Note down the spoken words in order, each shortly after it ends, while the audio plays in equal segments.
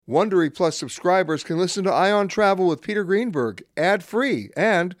Wondery Plus subscribers can listen to Ion Travel with Peter Greenberg ad-free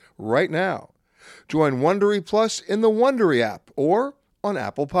and right now. Join Wondery Plus in the Wondery app or on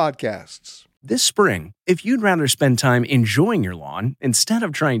Apple Podcasts. This spring, if you'd rather spend time enjoying your lawn instead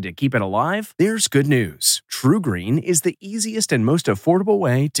of trying to keep it alive, there's good news. TruGreen is the easiest and most affordable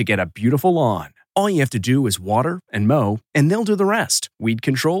way to get a beautiful lawn. All you have to do is water and mow, and they'll do the rest. Weed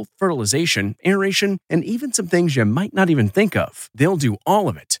control, fertilization, aeration, and even some things you might not even think of. They'll do all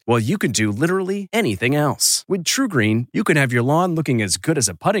of it, while you can do literally anything else. With TruGreen, you can have your lawn looking as good as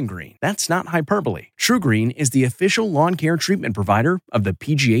a putting green. That's not hyperbole. TruGreen is the official lawn care treatment provider of the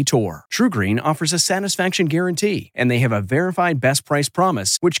PGA Tour. TruGreen offers a satisfaction guarantee, and they have a verified best price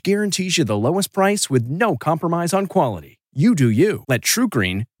promise, which guarantees you the lowest price with no compromise on quality. You do you. Let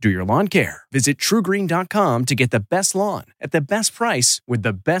TruGreen do your lawn care. Visit TruGreen.com to get the best lawn at the best price with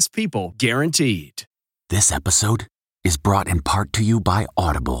the best people guaranteed. This episode is brought in part to you by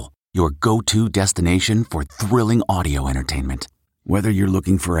Audible, your go-to destination for thrilling audio entertainment. Whether you're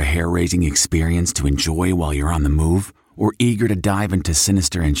looking for a hair-raising experience to enjoy while you're on the move or eager to dive into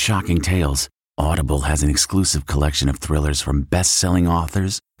sinister and shocking tales, Audible has an exclusive collection of thrillers from best-selling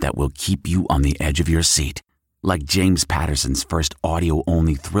authors that will keep you on the edge of your seat. Like James Patterson's first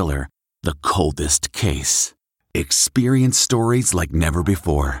audio-only thriller, The Coldest Case. Experience stories like never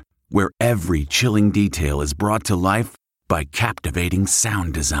before, where every chilling detail is brought to life by captivating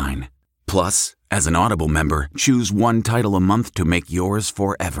sound design. Plus, as an Audible member, choose one title a month to make yours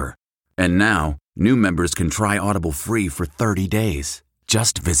forever. And now, new members can try Audible free for 30 days.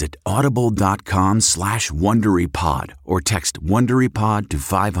 Just visit audible.com/WonderyPod or text WonderyPod to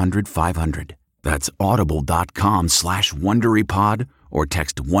 500-500. That's audible.com/WonderyPod or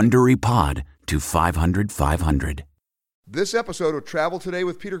text WonderyPod to 500-500. This episode of Travel Today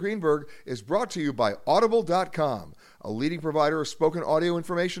with Peter Greenberg is brought to you by Audible.com, a leading provider of spoken audio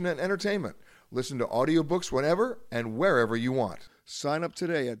information and entertainment. Listen to audiobooks whenever and wherever you want. Sign up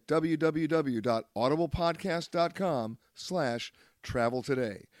today at www.audiblepodcast.com/travel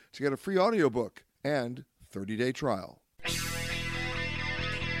today to get a free audiobook and 30-day trial.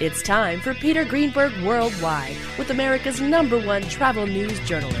 It's time for Peter Greenberg Worldwide with America's #1 travel news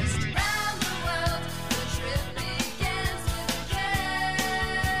journalist. Around the world, the trip begins with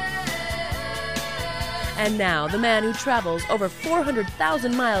a And now, the man who travels over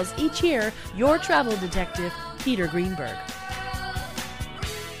 400,000 miles each year, your travel detective, Peter Greenberg.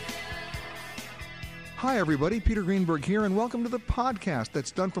 Hi, everybody. Peter Greenberg here, and welcome to the podcast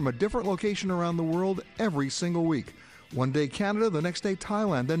that's done from a different location around the world every single week. One day Canada, the next day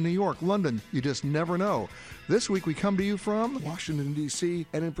Thailand, then New York, London. You just never know. This week we come to you from Washington, D.C.,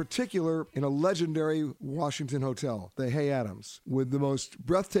 and in particular in a legendary Washington hotel, the Hay Adams, with the most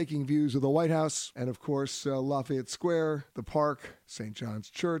breathtaking views of the White House and, of course, Lafayette Square, the park, St. John's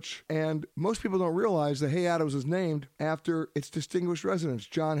Church. And most people don't realize the Hay Adams was named after its distinguished residents,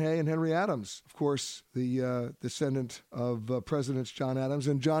 John Hay and Henry Adams. Of course, the descendant of Presidents John Adams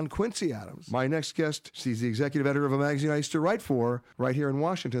and John Quincy Adams. My next guest, she's the executive editor of a magazine I used to write for right here in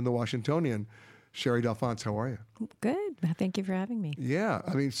Washington, The Washingtonian. Sherry Delphonse, how are you? Good. Thank you for having me. Yeah.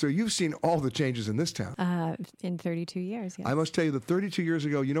 I mean, so you've seen all the changes in this town. In 32 years, yes. I must tell you that 32 years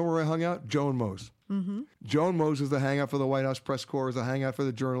ago, you know where I hung out? Joe and Moe's. Mm-hmm. Joe and Moe's was the hangout for the White House press corps. It was a hangout for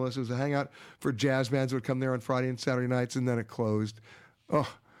the journalists. It was a hangout for jazz bands who would come there on Friday and Saturday nights, and then it closed.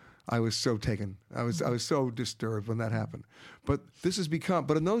 Oh, I was so taken. I was so disturbed when that happened. But this has become,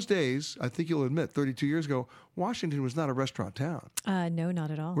 but in those days, I think you'll admit, 32 years ago, Washington was not a restaurant town. No,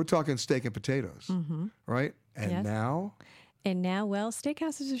 not at all. We're talking steak and potatoes, right? And Yes. now? And now, well,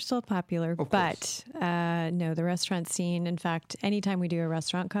 steakhouses are still popular, but no, the restaurant scene, in fact, anytime we do a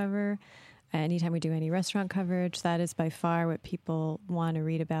restaurant cover, anytime we do any restaurant coverage, that is by far what people want to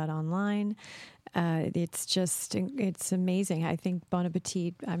read about online. It's amazing. I think Bon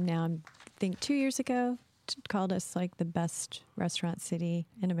Appetit, I think 2 years ago, called us like the best restaurant city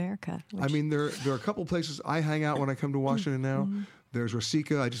in America. I mean, there are a couple places I hang out when I come to Washington now. There's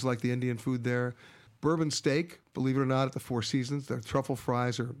Rosica. I just like the Indian food there. Bourbon Steak, believe it or not, at the Four Seasons. Their truffle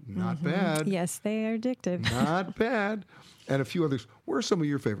fries are not bad. Yes, they are addictive. Not bad. And a few others. Where are some of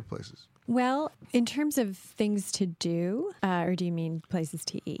your favorite places? Well, in terms of things to do, or do you mean places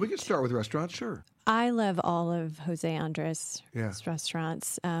to eat? We can start with restaurants, sure. I love all of Jose Andres' Yeah.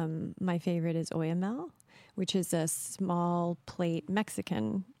 restaurants. My favorite is Oyamel, which is a small plate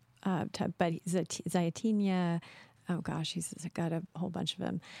Mexican type, but he's a Zayatinya. Oh gosh, he's got a whole bunch of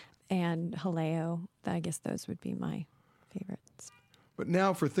them. And Jaleo. I guess those would be my favorites. But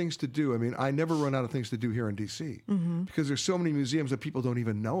now for things to do, I mean, I never run out of things to do here in D.C. Because there's so many museums that people don't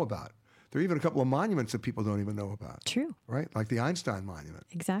even know about. There are even a couple of monuments that people don't even know about. True. Right? Like the Einstein Monument.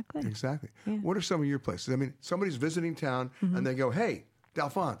 Exactly. Exactly. Yeah. What are some of your places? I mean, somebody's visiting town and they go, hey,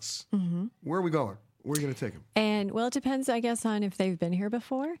 D'Alphonse, where are we going? Where are you going to take them? And well, it depends, I guess, on if they've been here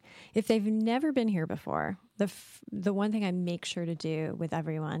before. If they've never been here before, the one thing I make sure to do with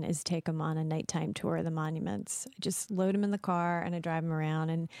everyone is take them on a nighttime tour of the monuments. I just load them in the car and I drive them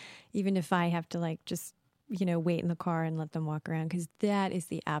around. And even if I have to just wait in the car and let them walk around, because that is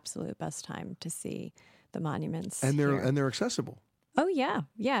the absolute best time to see the monuments. And here. they're accessible. Oh yeah,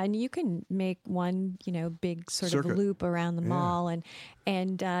 yeah, and you can make one, big sort Circuit. of loop around the mall, and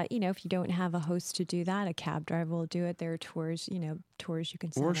if you don't have a host to do that, a cab driver will do it. There are tours, tours you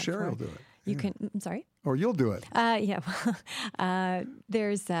can sign Or up Sherry for. will do it. You can. I'm sorry. Or you'll do it. Yeah.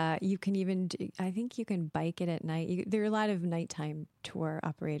 There's. You can even. I think you can bike it at night. There are a lot of nighttime tour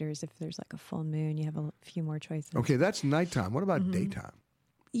operators. If there's like a full moon, you have a few more choices. Okay, that's nighttime. What about daytime?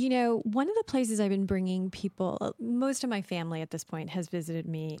 One of the places I've been bringing people, most of my family at this point has visited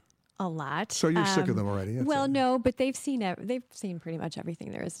me a lot. So you're sick of them already? That's Well, it. no, but they've seen pretty much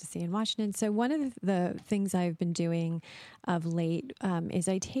everything there is to see in Washington. So one of the things I've been doing of late is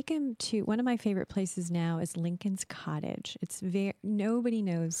I take them to one of my favorite places now is Lincoln's Cottage. It's nobody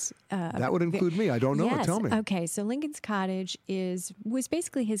knows. That would include me. I don't know. Yes. Tell me. Okay, so Lincoln's Cottage was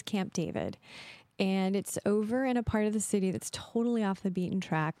basically his Camp David. And it's over in a part of the city that's totally off the beaten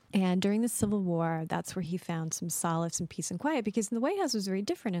track. And during the Civil War, that's where he found some solace and peace and quiet, because the White House was very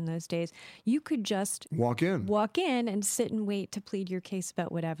different in those days. You could just Walk in and sit and wait to plead your case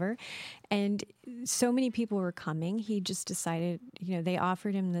about whatever. And so many people were coming. He just decided, they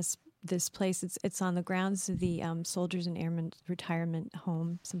offered him this place. It's on the grounds of the Soldiers and Airmen Retirement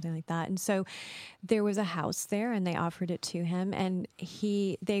Home, something like that. And so there was a house there, and they offered it to him. And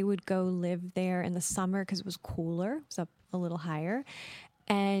they would go live there in the summer because it was cooler. It was up a little higher.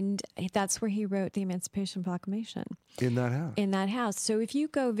 And that's where he wrote the Emancipation Proclamation. in that house. In that house. So if you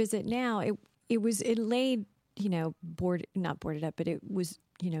go visit now, it laid, not boarded up, but it was,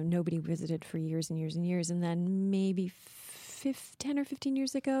 nobody visited for years and years and years. And then maybe 10 or 15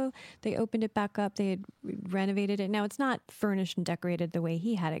 years ago, they opened it back up. They had renovated it. Now, it's not furnished and decorated the way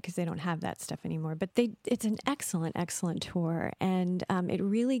he had it because they don't have that stuff anymore. But it's an excellent, excellent tour. And it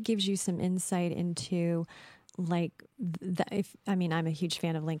really gives you some insight into, I'm a huge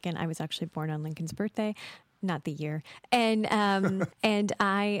fan of Lincoln. I was actually born on Lincoln's birthday. Not the year. And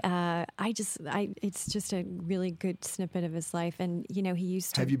it's just a really good snippet of his life. And, he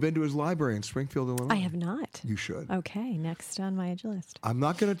used to... Have you been to his library in Springfield, Illinois? I have not. You should. Okay, next on my list. I'm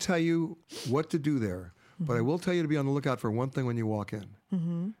not going to tell you what to do there, but I will tell you to be on the lookout for one thing when you walk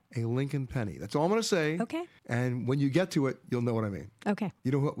in. A Lincoln penny. That's all I'm going to say. Okay. And when you get to it, you'll know what I mean. Okay.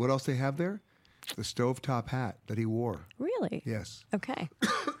 You know what else they have there? The stovetop hat that he wore. Really? Yes. Okay.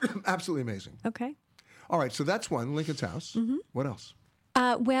 Absolutely amazing. Okay. All right, so that's one, Lincoln's house. What else?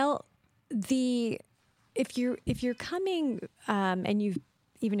 Well, if you're coming and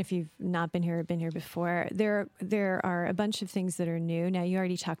even if you've not been here or been here before, there are a bunch of things that are new. Now, you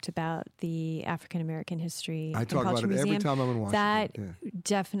already talked about the African American History I and talk about Culture it every Museum. time I'm in Washington. That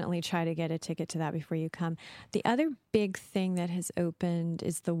definitely try to get a ticket to that before you come. The other big thing that has opened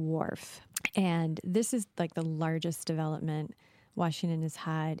is the Wharf, and this is like the largest development Washington has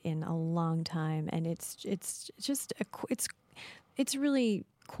had in a long time, and it's just it's really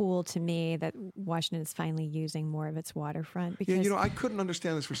cool to me that Washington is finally using more of its waterfront. Because I couldn't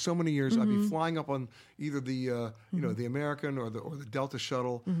understand this for so many years. I'd be flying up on either the the American or the Delta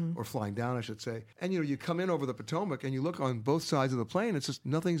shuttle, or flying down, I should say. And you come in over the Potomac and you look on both sides of the plane. It's just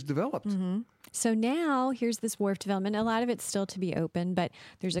nothing's developed. So now here's this wharf development. A lot of it's still to be open, but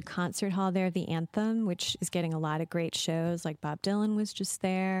there's a concert hall there, the Anthem, which is getting a lot of great shows. Like Bob Dylan was just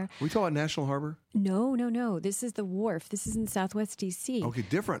there. We talk about National Harbor? No. This is the Wharf. This is in Southwest D.C. Okay,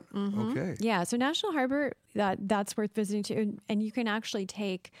 different. Okay. Yeah, so National Harbor, that's worth visiting too. And you can actually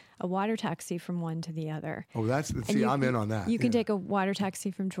take a water taxi from one to the other. Oh, I'm in on that. You can take a water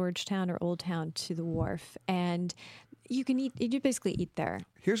taxi from Georgetown or Old Town to the Wharf, and you basically eat there.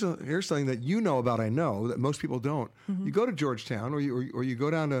 Here's something that you know about. I know that most people don't. You go to Georgetown, or you go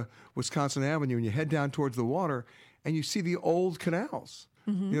down to Wisconsin Avenue, and you head down towards the water, and you see the old canals.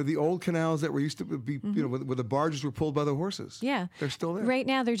 The old canals that were used to be, where the barges were pulled by the horses. Yeah, they're still there. Right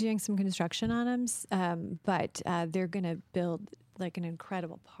now, they're doing some construction on them, but they're going to build like an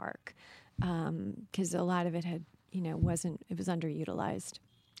incredible park because a lot of it had, it was underutilized.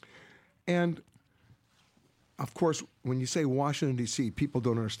 And of course, when you say Washington, D.C., people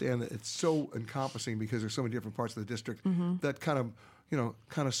don't understand that it's so encompassing because there's so many different parts of the district that kind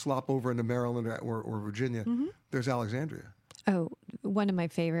of slop over into Maryland or Virginia. There's Alexandria. Oh, one of my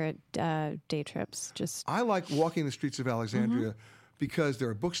favorite day trips. Just I like walking the streets of Alexandria because there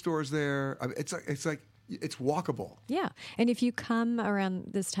are bookstores there. I mean, it's walkable. yeah. And if you come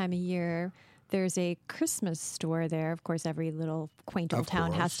around this time of year, there's a Christmas store there. Of course, every little quaint old Of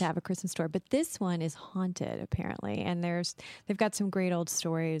town has course. to have a Christmas store, but this one is haunted apparently. And they've got some great old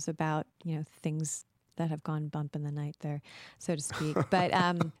stories about, things that have gone bump in the night there, so to speak.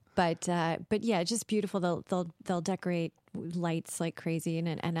 But yeah, just beautiful. They'll decorate lights like crazy,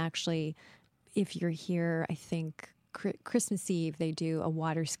 and actually, if you're here, I think Christmas Eve they do a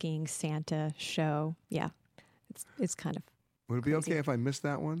water skiing Santa show. Yeah, it's kind of. Would it be crazy. okay if I missed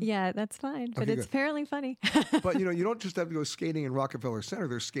that one? Yeah, that's fine, but Okay, it's good. apparently funny. But you don't just have to go skating in Rockefeller Center.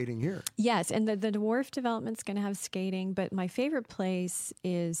 There's skating here. Yes, and the Dwarf development's going to have skating, but my favorite place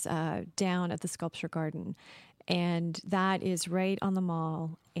is down at the Sculpture Garden, and that is right on the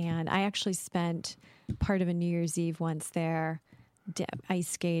mall. And I actually spent part of a New Year's Eve once there, ice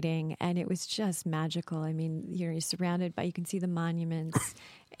skating, and it was just magical. I mean, you're surrounded by, you can see the monuments,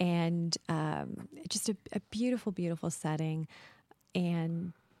 and just a beautiful, beautiful setting.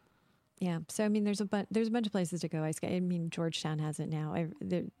 And yeah, so I mean, there's a bunch of places to go ice skate. I mean, Georgetown has it now.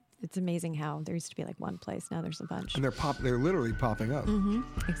 It's amazing how there used to be like one place, now there's a bunch. And they're literally popping up.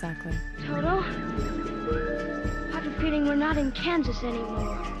 Exactly. Toto, I have a feeling we're not in Kansas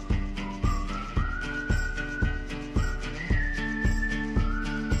anymore.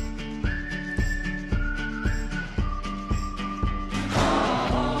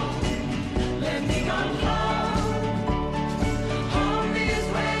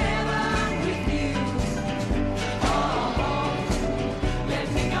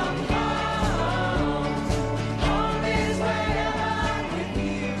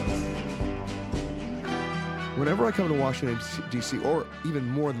 Whenever I come to Washington, D.C., or even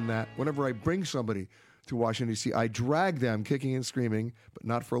more than that, whenever I bring somebody to Washington, D.C., I drag them kicking and screaming, but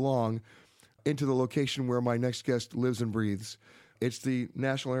not for long, into the location where my next guest lives and breathes. It's the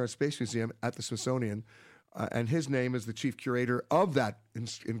National Air and Space Museum at the Smithsonian, and his name is the chief curator of that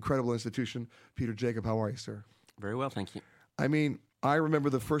incredible institution. Peter Jacob, how are you, sir? Very well, thank you. I mean, I remember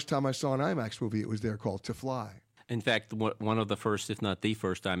the first time I saw an IMAX movie, it was there, called To Fly. In fact, one of the first, if not the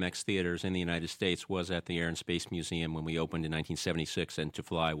first, IMAX theaters in the United States was at the Air and Space Museum when we opened in 1976, and To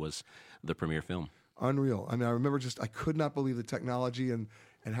Fly was the premiere film. Unreal. I mean, I remember I could not believe the technology and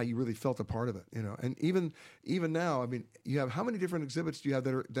how you really felt a part of it, And even now, I mean, you have, how many different exhibits do you have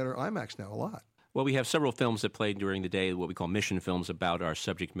that are IMAX now? A lot. Well, we have several films that play during the day, what we call mission films about our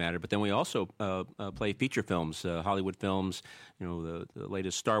subject matter. But then we also play feature films, Hollywood films, the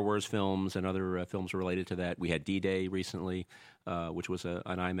latest Star Wars films and other films related to that. We had D-Day recently, which was an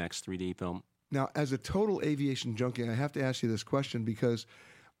IMAX 3D film. Now, as a total aviation junkie, I have to ask you this question because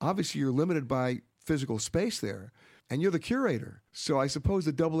obviously you're limited by physical space there, and you're the curator. So I suppose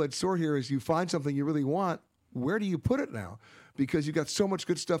the double-edged sword here is you find something you really want, where do you put it now? Because you've got so much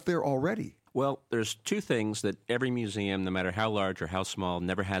good stuff there already. Well, there's two things that every museum, no matter how large or how small,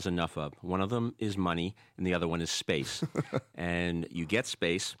 never has enough of. One of them is money, and the other one is space. And you get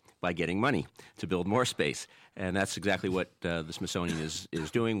space by getting money to build more space. And that's exactly what the Smithsonian is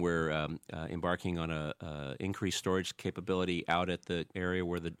doing. We're embarking on a increased storage capability out at the area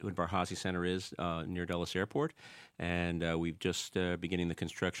where the Udvar-Hazy Center is near Dulles Airport. And we've just beginning the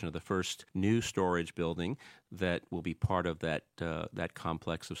construction of the first new storage building that will be part of that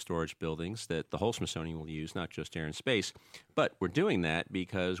complex of storage buildings that the whole Smithsonian will use, not just Air and Space. But we're doing that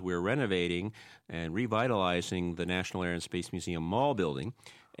because we're renovating and revitalizing the National Air and Space Museum Mall building,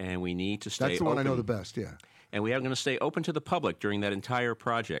 and we need to stay That's the one open. I know the best, yeah. And we are going to stay open to the public during that entire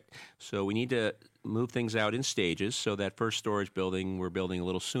project. So we need to move things out in stages. So that first storage building we're building a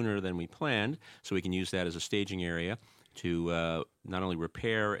little sooner than we planned, so we can use that as a staging area to not only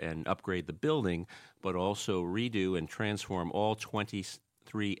repair and upgrade the building, but also redo and transform all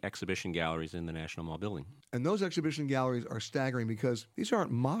 23 exhibition galleries in the National Mall building. And those exhibition galleries are staggering because these aren't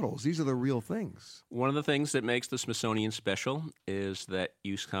models. These are the real things. One of the things that makes the Smithsonian special is that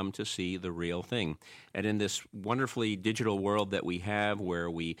you come to see the real thing. And in this wonderfully digital world that we have, where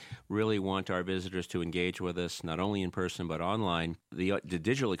we really want our visitors to engage with us, not only in person but online, the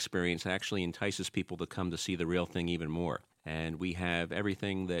digital experience actually entices people to come to see the real thing even more. And we have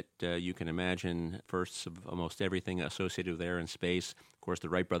everything that you can imagine, first of almost everything associated with air and space, Of course, the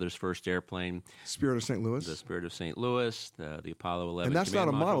Wright brothers' first airplane, Spirit of St. Louis. the Spirit of St. Louis, the Apollo 11. And that's not a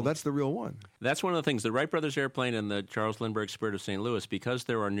command model. module. That's the real one. That's one of the things. The Wright brothers airplane and the Charles Lindbergh Spirit of St. Louis, because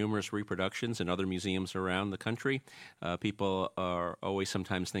there are numerous reproductions in other museums around the country, people are always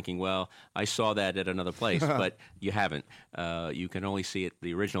sometimes thinking, well, I saw that at another place, but you haven't. You can only see it,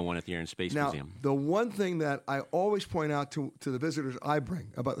 the original one, at the Air and Space Now, Museum. the one thing that I always point out to the visitors I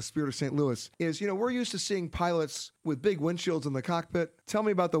bring about the Spirit of St. Louis is, we're used to seeing pilots with big windshields in the cockpit. Tell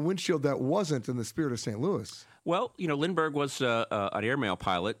me about the windshield that wasn't in the Spirit of St. Louis. Well, Lindbergh was an airmail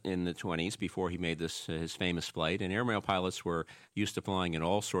pilot in the 20s before he made this his famous flight, and airmail pilots were used to flying in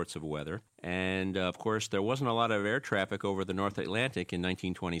all sorts of weather. And, of course, there wasn't a lot of air traffic over the North Atlantic in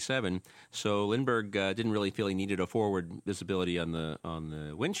 1927, so Lindbergh didn't really feel he needed a forward visibility on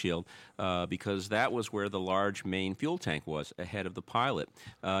the windshield because that was where the large main fuel tank was, ahead of the pilot.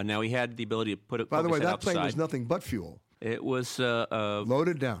 Now, he had the ability to put it By the way, that outside. plane was nothing but fuel. It was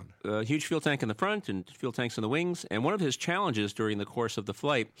Loaded down. a huge fuel tank in the front and fuel tanks in the wings. And one of his challenges during the course of the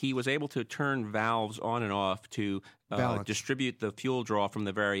flight, he was able to turn valves on and off to distribute the fuel draw from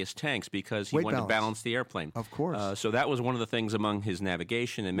the various tanks because he Weight wanted to balance. balance the airplane. Of course. So that was one of the things among his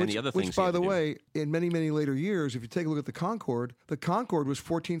navigation and many other things. Which, he by had to the do. way, in many, many later years, if you take a look at the Concorde was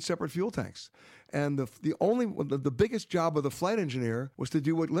 14 separate fuel tanks. And the biggest job of the flight engineer was to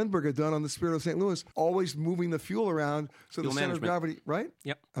do what Lindbergh had done on the Spirit of St. Louis, always moving the fuel around so Fuel the center of management. gravity, right?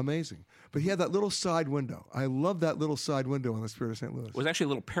 Yep. Amazing. But he had that little side window. I love that little side window on the Spirit of St. Louis. It was actually a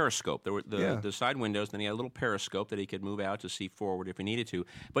little periscope. There were Yeah. the side windows, then he had a little periscope that he could move out to see forward if he needed to.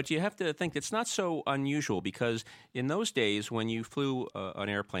 But you have to think it's not so unusual because in those days when you flew an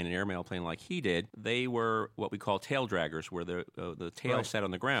airmail plane like he did, they were what we call tail draggers, where the tail Right. sat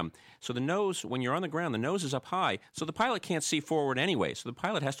on the ground. So the nose, when you're on the ground, the nose is up high, so the pilot can't see forward anyway. So the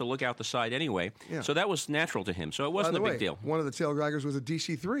pilot has to look out the side anyway. Yeah. So that was natural to him. So it wasn't By a the big way, deal. one of the tail draggers was a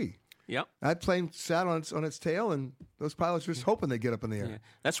DC-3. Yep. That plane sat on its tail, and those pilots were just hoping they'd get up in the air. Yeah.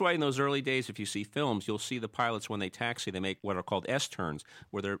 That's why in those early days, if you see films, you'll see the pilots when they taxi, they make what are called S-turns,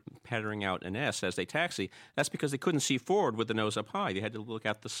 where they're patterning out an S as they taxi. That's because they couldn't see forward with the nose up high. They had to look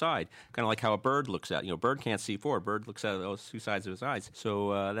out the side, kind of like how a bird looks out. Bird can't see forward. Bird looks out of those two sides of his eyes.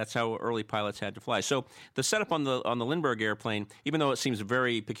 So that's how early pilots had to fly. So the setup on the Lindbergh airplane, even though it seems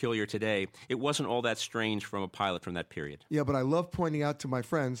very peculiar today, it wasn't all that strange from a pilot from that period. Yeah, but I love pointing out to my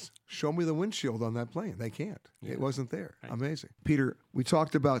friends, show me the windshield on that plane. They can't. It wasn't there. Right. Amazing. Peter, we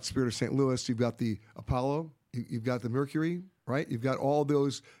talked about Spirit of St. Louis. You've got the Apollo. You've got the Mercury, right? You've got all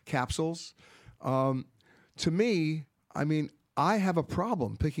those capsules. To me, I have a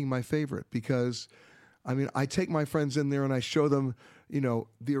problem picking my favorite because, I take my friends in there and I show them,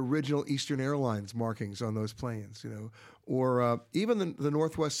 the original Eastern Airlines markings on those planes, or even the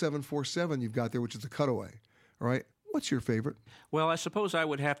Northwest 747 you've got there, which is a cutaway, all right? What's your favorite? Well, I suppose I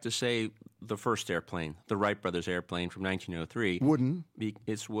would have to say the first airplane, the Wright brothers airplane from 1903. Wooden.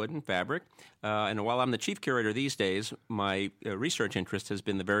 It's wooden fabric. And while I'm the chief curator these days, my research interest has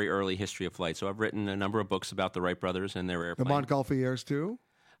been the very early history of flight. So I've written a number of books about the Wright brothers and their The airplane. Montgolfiers, too?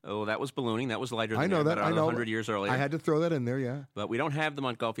 Oh, that was ballooning. That was lighter than I know that. about I know. 100 years earlier. I had to throw that in there, yeah. But we don't have the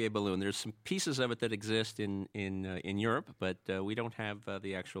Montgolfier balloon. There's some pieces of it that exist in Europe, but we don't have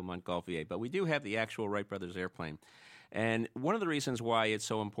the actual Montgolfier. But we do have the actual Wright brothers airplane. And one of the reasons why it's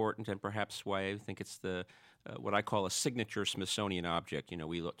so important, and perhaps why I think it's the what I call a signature Smithsonian object.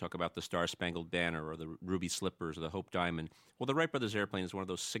 We talk about the Star-Spangled Banner or the Ruby Slippers or the Hope Diamond. Well, the Wright brothers airplane is one of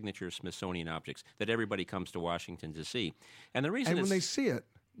those signature Smithsonian objects that everybody comes to Washington to see. And the reason And when they see it,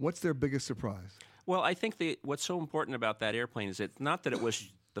 what's their biggest surprise? Well, I think what's so important about that airplane is it's not that it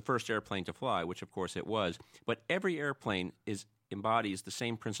was the first airplane to fly, which of course it was, but every airplane embodies the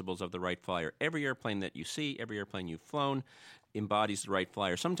same principles of the Wright Flyer. Every airplane that you see, every airplane you've flown, embodies the Wright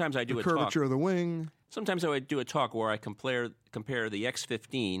Flyer. Sometimes I do The a talk. curvature of the wing. Sometimes I would do a talk where I compare the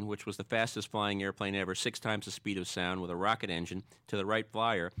X-15, which was the fastest flying airplane ever, 6 times the speed of sound with a rocket engine, to the Wright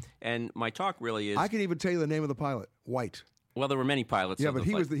Flyer. And my talk really is. I can even tell you the name of the pilot, White. Well, there were many pilots. Yeah, of but the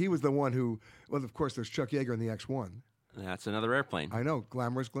he flight. was the one who. Well, of course, there's Chuck Yeager in the X-1. That's another airplane. I know,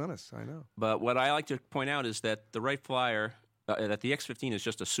 glamorous Glennis. I know. But what I like to point out is that the Wright Flyer, that the X-15 is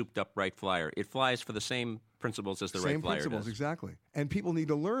just a souped-up Wright Flyer. It flies for the same principles as the Wright Same Flyer principles, does. exactly. And people need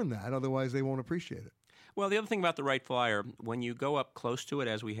to learn that, otherwise they won't appreciate it. Well, the other thing about the Wright Flyer, when you go up close to it,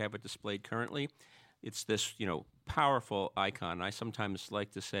 as we have it displayed currently, it's this, powerful icon. I sometimes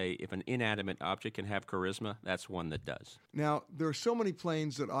like to say if an inanimate object can have charisma, that's one that does. Now, there are so many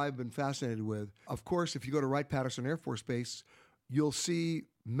planes that I've been fascinated with. Of course, if you go to Wright-Patterson Air Force Base, you'll see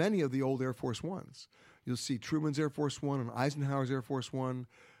many of the old Air Force Ones. You'll see Truman's Air Force One and Eisenhower's Air Force One,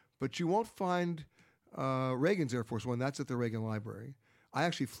 but you won't find Reagan's Air Force One. That's at the Reagan Library. I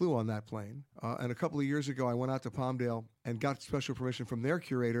actually flew on that plane. And a couple of years ago, I went out to Palmdale and got special permission from their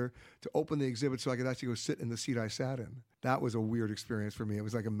curator to open the exhibit so I could actually go sit in the seat I sat in. That was a weird experience for me. It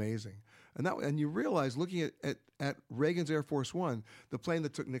was like amazing. And you realize, looking at Reagan's Air Force One, the plane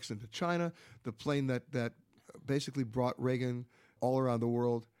that took Nixon to China, the plane that basically brought Reagan all around the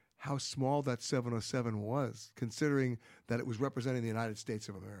world, how small that 707 was, considering that it was representing the United States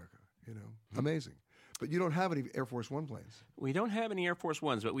of America. Amazing. But you don't have any Air Force One planes. We don't have any Air Force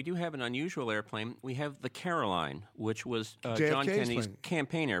Ones, but we do have an unusual airplane. We have the Caroline, which was John JFK's Kennedy's plane.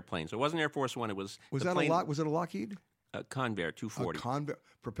 campaign airplane. So it wasn't Air Force One. It was Was the that plane, was it a Lockheed? Convair 240.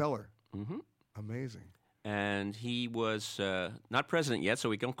 Propeller. Mm-hmm. Amazing. And he was not president yet, so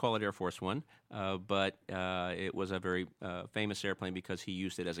we don't call it Air Force One, but it was a very famous airplane because he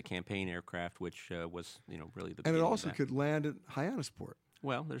used it as a campaign aircraft, which was really the And it beginning also of that. could land at Hyannisport.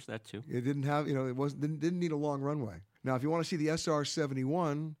 Well, there's that too. It didn't have, didn't need a long runway. Now, if you want to see the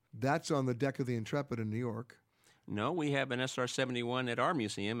SR-71, that's on the deck of the Intrepid in New York. No, we have an SR-71 at our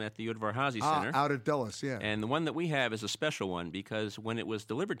museum at the Udvar-Hazy Center. Out at Dulles, yeah. And the one that we have is a special one because when it was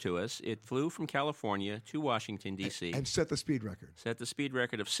delivered to us, it flew from California to Washington, D.C. And set the speed record. Set the speed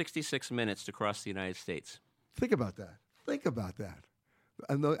record of 66 minutes to cross the United States. Think about that.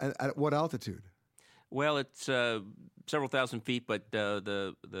 And at what altitude? Well, it's several thousand feet, but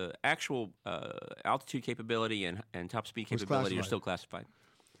the actual altitude capability and top speed Was capability are classified. still classified.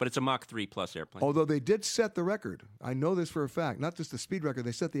 But it's a Mach 3 plus airplane. Although they did set the record. I know this for a fact. Not just the speed record.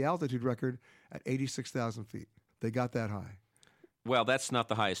 They set the altitude record at 86,000 feet. They got that high. Well, that's not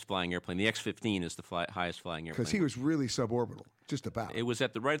the highest flying airplane. The X-15 is the highest flying airplane. Because he was really suborbital, just about. It was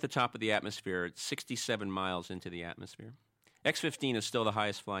right at the top of the atmosphere, at 67 miles into the atmosphere. X-15 is still the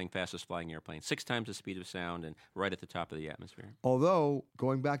highest flying, fastest flying airplane, 6 times the speed of sound and right at the top of the atmosphere. Although,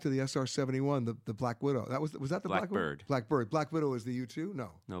 going back to the SR-71, the Black Widow, was that the Black Widow? Blackbird. Blackbird. Black Widow is the U-2?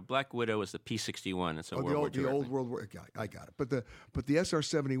 No. No, Black Widow is the P-61. It's a World the War old, II the old airplane. World War. I got it. But the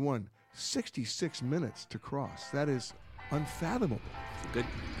SR-71, 66 minutes to cross. That is unfathomable. Good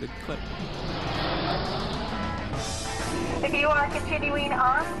clip. If you are continuing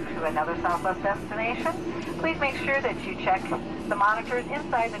on to another Southwest destination, please make sure that you check the monitors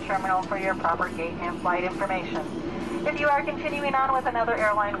inside the terminal for your proper gate and flight information. If you are continuing on with another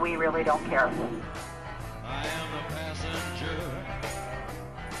airline, we really don't care. I am the passenger.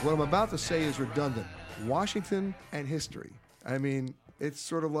 What I'm about to say is redundant. Washington and history. I mean, it's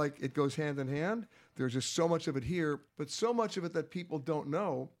sort of like it goes hand in hand. There's just so much of it here, but so much of it that people don't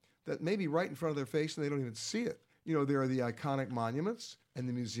know that may be right in front of their face and they don't even see it. There are the iconic monuments and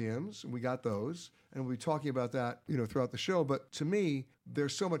the museums, and we got those, and we'll be talking about that, throughout the show. But to me,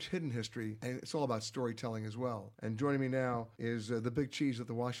 there's so much hidden history, and it's all about storytelling as well. And joining me now is the Big Cheese at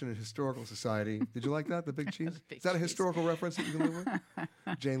the Washington Historical Society. Did you like that, the Big Cheese? Big Is that a Cheese. historical reference that you can live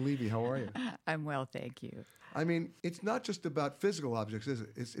with? Jane Levy, how are you? I'm well, thank you. I mean, it's not just about physical objects, is it?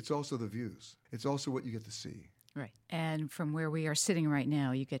 It's also the views. It's also what you get to see. Right. And from where we are sitting right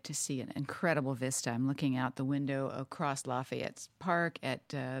now, you get to see an incredible vista. I'm looking out the window across Lafayette Park at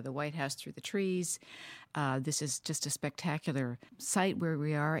the White House through the trees. This is just a spectacular site where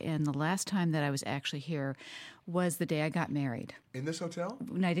we are. And the last time that I was actually here was the day I got married. In this hotel?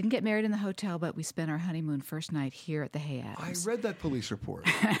 And I didn't get married in the hotel, but we spent our honeymoon first night here at the Hay I Adams. read that police report.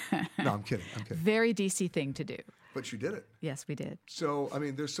 No, I'm kidding. Very DC thing to do. But you did it. Yes, we did. So, I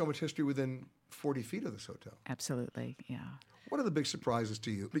mean, there's so much history within 40 feet of this hotel. Absolutely, yeah. What are the big surprises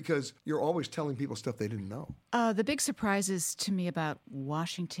to you? Because you're always telling people stuff they didn't know. The big surprises to me about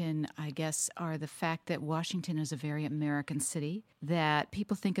Washington, I guess, are the fact that Washington is a very American city, that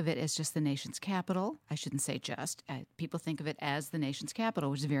people think of it as just the nation's capital. I shouldn't say just. People think of it as the nation's capital,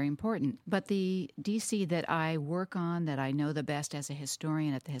 which is very important. But the D.C. that I work on, that I know the best as a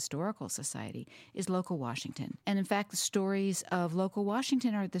historian at the Historical Society, is local Washington. And in fact, the stories of local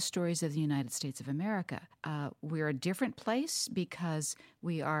Washington are the stories of the United States of America. We're a different place because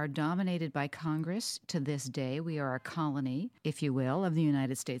we are dominated by Congress to this day. We are a colony, if you will, of the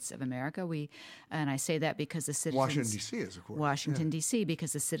United States of America. And I say that because the citizens... Washington, D.C. is, of course. Washington, D.C.,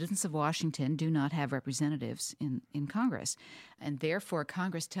 because the citizens of Washington do not have representatives in Congress. And therefore,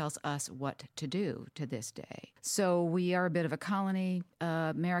 Congress tells us what to do to this day. So we are a bit of a colony.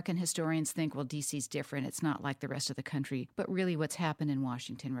 American historians think, well, D.C.'s different. It's not like the rest of the country. But really what's happened in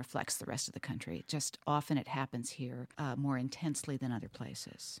Washington reflects the rest of the country. Just often it happens here more intensely than other places.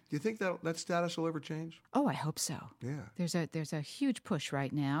 places. Do you think that status will ever change? Oh, I hope so. Yeah. There's a huge push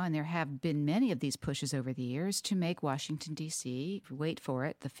right now, and there have been many of these pushes over the years to make Washington, D.C., wait for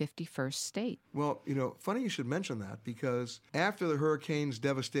it, the 51st state. Well, funny you should mention that, because after the hurricanes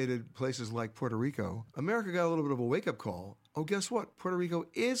devastated places like Puerto Rico, America got a little bit of a wake-up call. Oh, guess what? Puerto Rico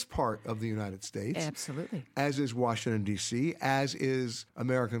is part of the United States. Absolutely. As is Washington, D.C., as is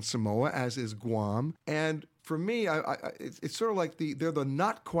American Samoa, as is Guam. And for me, it's sort of like they're the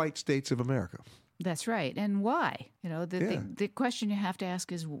not quite states of America. That's right. And why? The question you have to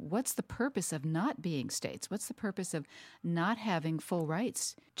ask is, what's the purpose of not being states? What's the purpose of not having full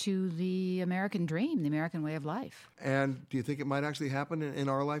rights to the American dream, the American way of life? And do you think it might actually happen in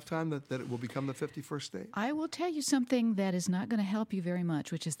our lifetime, that it will become the 51st state? I will tell you something that is not going to help you very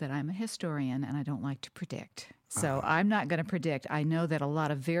much, which is that I'm a historian and I don't like to predict. So I'm not going to predict. I know that a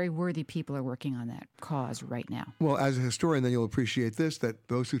lot of very worthy people are working on that cause right now. Well, as a historian, then you'll appreciate this, that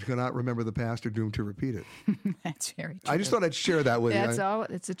those who cannot remember the past are doomed to repeat it. That's very true. I just thought I'd share that with you. That's all.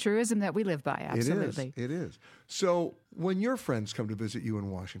 It's a truism that we live by, absolutely. It is. So when your friends come to visit you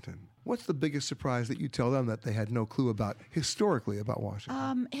in Washington, what's the biggest surprise that you tell them that they had no clue about historically about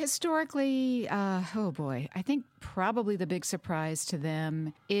Washington? Historically, oh boy, I think probably the big surprise to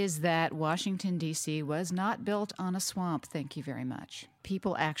them is that Washington, D.C. was not built on a swamp, thank you very much.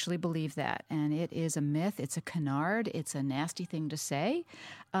 People actually believe that, and it is a myth. It's a canard. It's a nasty thing to say.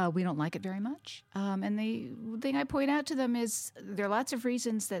 We don't like it very much. And the thing I point out to them is there are lots of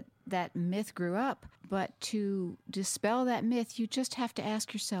reasons that myth grew up, but to dispel that myth, you just have to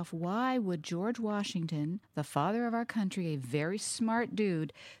ask yourself, why would George Washington, the father of our country, a very smart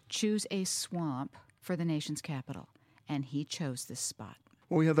dude, choose a swamp for the nation's capital? And he chose this spot.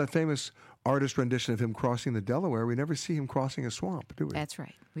 Well, we have that famous artist rendition of him crossing the Delaware. We never see him crossing a swamp, do we? That's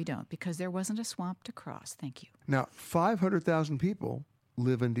right. We don't, because there wasn't a swamp to cross. Thank you. Now, 500,000 people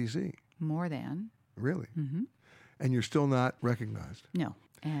live in D.C. More than. Really? Mm-hmm. And you're still not recognized? No.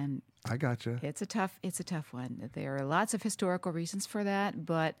 And I gotcha. It's a tough one. There are lots of historical reasons for that,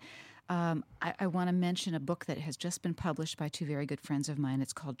 but I want to mention a book that has just been published by two very good friends of mine.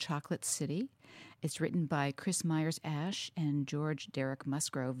 It's called Chocolate City. It's written by Chris Myers-Ash and George Derek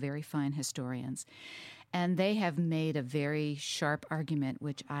Musgrove, very fine historians. And they have made a very sharp argument,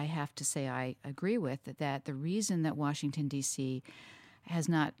 which I have to say I agree with, that the reason that Washington, D.C. has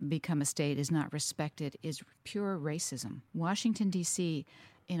not become a state, is not respected, is pure racism. Washington, D.C.,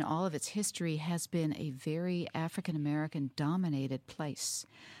 in all of its history, has been a very African-American dominated place.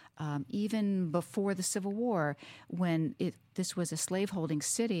 Even before the Civil War, when this was a slaveholding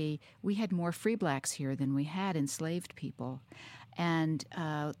city, we had more free blacks here than we had enslaved people. And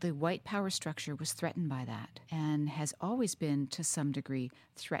the white power structure was threatened by that, and has always been, to some degree,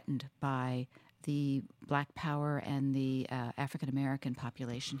 threatened by the black power and the African-American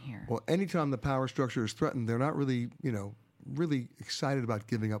population here. Well, anytime the power structure is threatened, they're not really, really excited about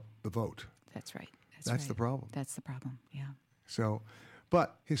giving up the vote. That's right. That's the problem. That's the problem, yeah. So,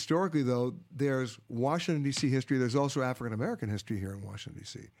 but historically, though, there's Washington, D.C. history. There's also African-American history here in Washington,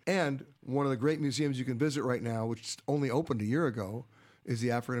 D.C. And one of the great museums you can visit right now, which only opened a year ago, is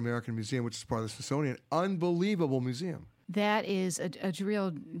the African-American Museum, which is part of the Smithsonian. Unbelievable museum. That is a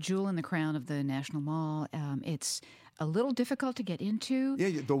real jewel in the crown of the National Mall. It's a little difficult to get into.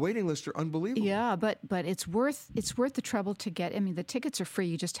 Yeah, the waiting lists are unbelievable. Yeah, but it's worth the trouble to get. I mean, the tickets are free.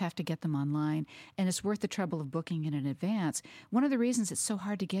 You just have to get them online, and it's worth the trouble of booking in advance. One of the reasons it's so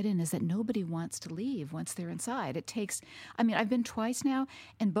hard to get in is that nobody wants to leave once they're inside. It takes. I mean, I've been twice now,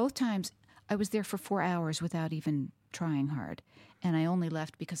 and both times I was there for 4 hours without even trying hard. And I only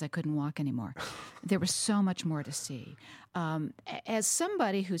left because I couldn't walk anymore. There was so much more to see. As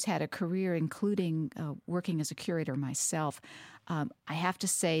somebody who's had a career, including working as a curator myself, I have to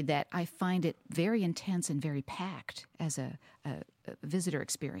say that I find it very intense and very packed as a visitor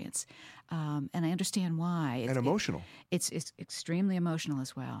experience. And I understand why. And emotional. It's extremely emotional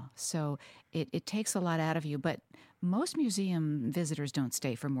as well. So it takes a lot out of you. But most museum visitors don't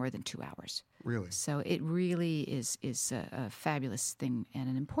stay for more than 2 hours. Really? So it really is a fabulous thing and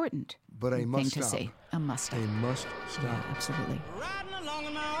an important but a thing must to stop. see. A must stop. A must stop. Yeah, absolutely. Riding along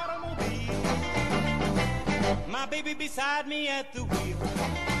in my automobile, my baby beside me at the wheel,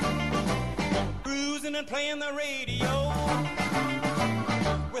 cruising and playing the radio,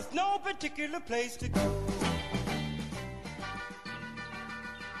 with no particular place to go.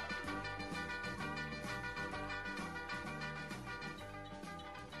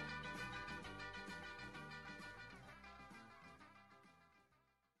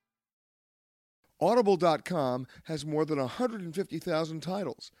 Audible.com has more than 150,000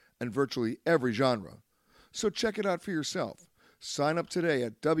 titles and virtually every genre. So check it out for yourself. Sign up today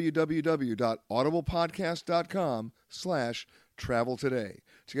at www.audiblepodcast.com/travel today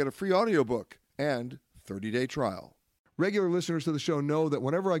to get a free audiobook and 30-day trial. Regular listeners to the show know that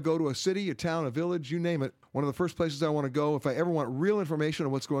whenever I go to a city, a town, a village, you name it, one of the first places I want to go, if I ever want real information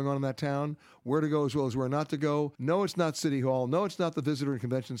on what's going on in that town, where to go as well as where not to go, no, it's not City Hall. No, it's not the Visitor and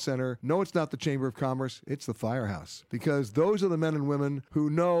Convention Center. No, it's not the Chamber of Commerce. It's the Firehouse. Because those are the men and women who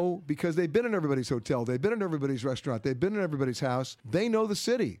know, because they've been in everybody's hotel, they've been in everybody's restaurant, they've been in everybody's house. They know the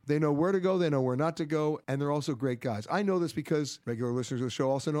city. They know where to go, they know where not to go, and they're also great guys. I know this because regular listeners of the show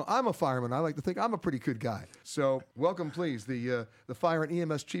also know I'm a fireman. I like to think I'm a pretty good guy. So welcome, please, the Fire and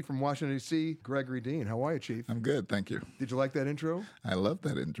EMS Chief from Washington, D.C., Gregory Dean. How are you, Chief? I'm good, thank you. Did you like that intro? I love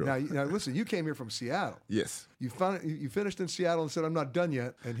that intro. Now listen, you came here from Seattle. Yes. You finished in Seattle and said, I'm not done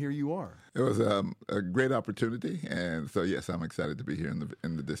yet, and here you are. It was a great opportunity, and so, yes, I'm excited to be here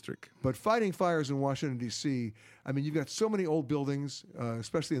in the district. But fighting fires in Washington, D.C., I mean, you've got so many old buildings,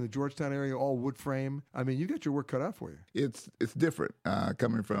 especially in the Georgetown area, all wood frame. I mean, you got your work cut out for you. It's different,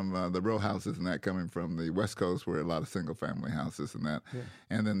 coming from the row houses and that, coming from the West Coast where a lot of single-family houses and that. Yeah.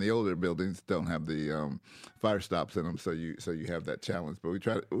 And then the older buildings don't have the fire stops in them, so you have that challenge. But we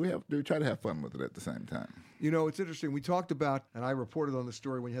try to have fun with it at the same time. You know, it's interesting. We talked about, and I reported on the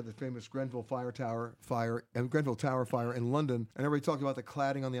story when you had the famous Grenfell Tower fire in London, and everybody talked about the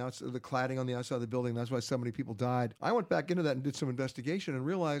cladding on the outside of the building. That's why so many people died. I went back into that and did some investigation and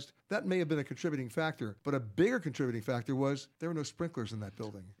realized that may have been a contributing factor, but a bigger contributing factor was there were no sprinklers in that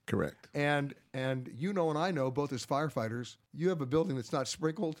building. Correct. And you know, and I know, both as firefighters, you have a building that's not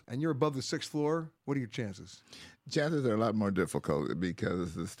sprinkled and you're above the 6th floor. What are your chances? Chances are a lot more difficult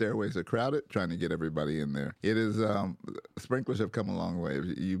because the stairways are crowded, trying to get everybody in there. It is, sprinklers have come a long way.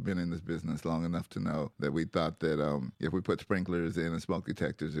 You've been in this business long enough to know that we thought that if we put sprinklers in and smoke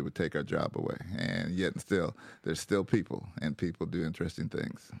detectors, it would take our job away. And yet still, there's still people, and people do interesting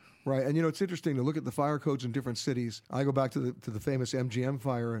things. Right, and you know, it's interesting to look at the fire codes in different cities. I go back to the famous MGM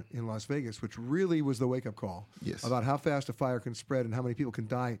fire in Las Vegas, which really was the wake-up call. Yes. About how fast a fire can spread and how many people can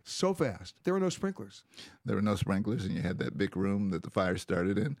die so fast. There were no sprinklers. There were no sprinklers, and you had that big room that the fire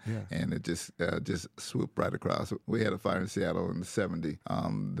started in, and it just swooped right across. We had a fire in Seattle in the 70s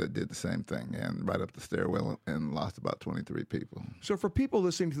that did the same thing, and right up the stairwell, and lost about 23 people. So for people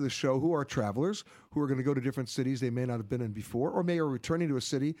listening to the show who are travelers, who are going to go to different cities they may not have been in before, or may are returning to a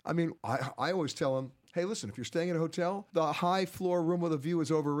city, I mean, I always tell them, hey, listen, if you're staying in a hotel, the high floor room with a view is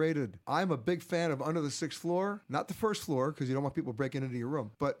overrated. I'm a big fan of under the 6th floor, not the 1st floor, because you don't want people breaking into your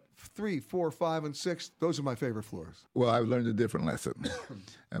room, but 3, 4, 5, and 6, those are my favorite floors. Well, I've learned a different lesson.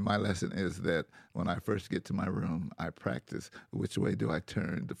 And my lesson is that when I first get to my room, I practice which way do I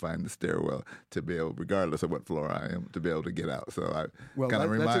turn to find the stairwell to be able, regardless of what floor I am, to be able to get out. So I kind of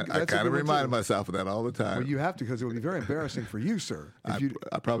remind myself of that all the time. Well, you have to, because it would be very embarrassing for you, sir. I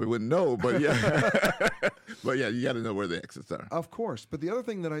probably wouldn't know, but yeah. But yeah, you got to know where the exits are. Of course. But the other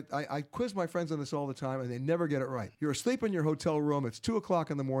thing that I quiz my friends on this all the time, and they never get it right. You're asleep in your hotel room. It's 2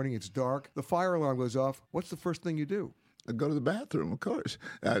 o'clock in the morning. It's dark. The fire alarm goes off. What's the first thing you do? I go to the bathroom, of course.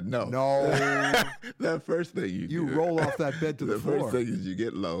 No. The first thing you do. Roll off that bed to the floor. The first thing is you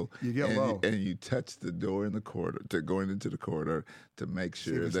get low. Low. And you touch the door in the corridor, going into the corridor to make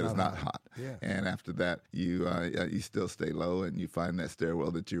sure that it's not hot. Yeah. And after that, you still stay low, and you find that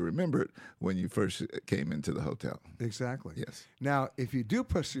stairwell that you remembered when you first came into the hotel. Exactly. Yes. Now, if you do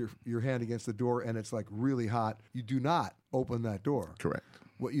push your hand against the door and it's like really hot, you do not open that door. Correct.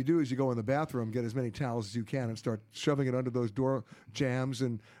 What you do is you go in the bathroom, get as many towels as you can, and start shoving it under those door jams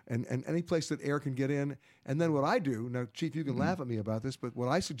and any place that air can get in. And then what I do, now, Chief, you can laugh at me about this, but what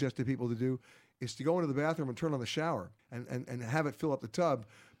I suggest to people to do is to go into the bathroom and turn on the shower and have it fill up the tub,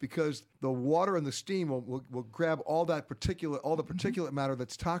 because the water and the steam will grab all the particulate matter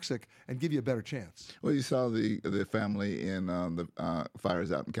that's toxic and give you a better chance. Well, you saw the family in the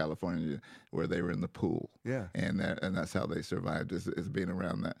fires out in California where they were in the pool. Yeah. And that's how they survived, is being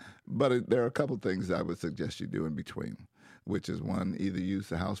around that. But there are a couple things I would suggest you do in between, which is one, either use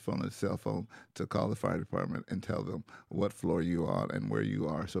the house phone or the cell phone to call the fire department and tell them what floor you are and where you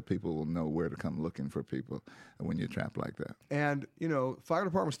are, so people will know where to come looking for people when you're trapped like that. And, you know, fire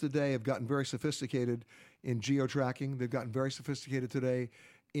departments today have gotten very sophisticated in geo-tracking. They've gotten very sophisticated today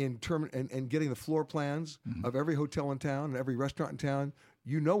in getting the floor plans of every hotel in town and every restaurant in town.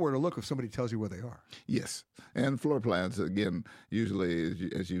 you know where to look if somebody tells you where they are. Yes. And floor plans, again,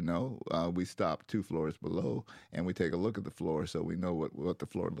 usually, as you know, we stop 2 floors below and we take a look at the floor so we know what the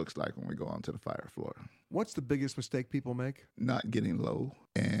floor looks like when we go onto the fire floor. What's the biggest mistake people make? Not getting low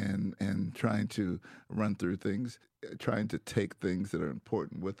and trying to run through things, trying to take things that are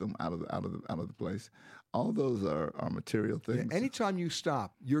important with them out of the place. All those are material things. Yeah, anytime you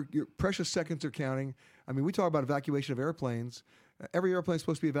stop, your precious seconds are counting. I mean, we talk about evacuation of airplanes. Every airplane is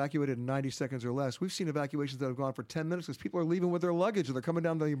supposed to be evacuated in 90 seconds or less. We've seen evacuations that have gone for 10 minutes because people are leaving with their luggage or they're coming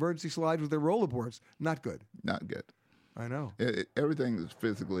down the emergency slides with their rollerboards. Not good. Not good. I know. Everything is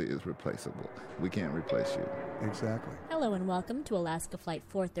physically is replaceable. We can't replace you. Exactly. Hello and welcome to Alaska Flight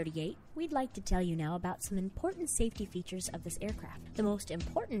 438. We'd like to tell you now about some important safety features of this aircraft. The most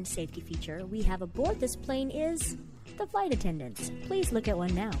important safety feature we have aboard this plane is the flight attendants. Please look at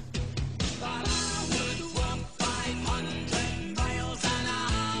one now.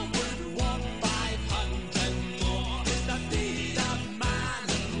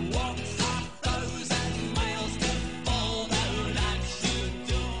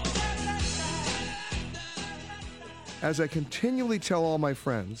 As I continually tell all my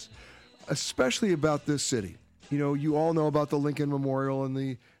friends, especially about this city, you know, you all know about the Lincoln Memorial and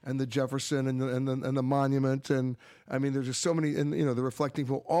the Jefferson and the monument, and I mean, there's just so many, and you know, the reflecting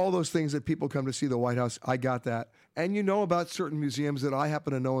pool, all those things that people come to see the White House. I got that, and you know about certain museums that I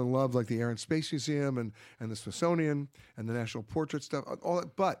happen to know and love, like the Air and Space Museum and the Smithsonian and the National Portrait stuff. All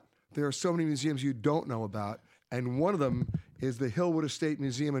that, but there are so many museums you don't know about, and one of them is the Hillwood Estate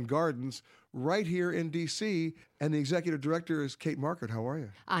Museum and Gardens, right here in D.C., and the executive director is Kate Markert. How are you?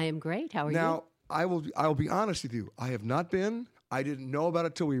 I am great. How are you? Now, I will be honest with you. I have not been. I didn't know about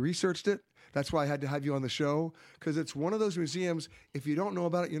it till we researched it. That's why I had to have you on the show, because it's one of those museums, if you don't know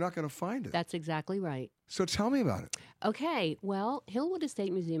about it, you're not going to find it. That's exactly right. So tell me about it. Okay. Well, Hillwood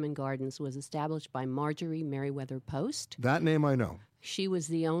Estate Museum and Gardens was established by Marjorie Merriweather Post. That name I know. She was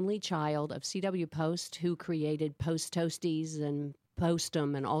the only child of C.W. Post, who created Post Toasties and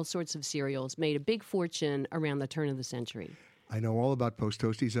Postum and all sorts of cereals, made a big fortune around the turn of the century. I know all about Post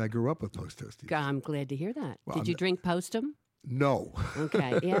Toasties. I grew up with Post Toasties. I'm glad to hear that. Well, Did you drink Postum? No.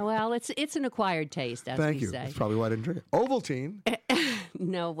 Okay. Yeah, well, it's an acquired taste, as Thank we you. say. That's probably why I didn't drink it. Ovaltine.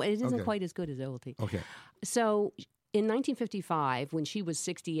 No, it isn't Okay. quite as good as Ovaltine. Okay. So in 1955, when she was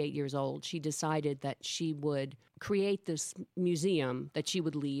 68 years old, she decided that she would create this museum that she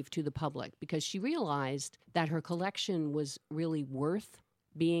would leave to the public, because she realized that her collection was really worth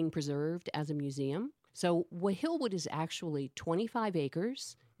being preserved as a museum. So Hillwood is actually 25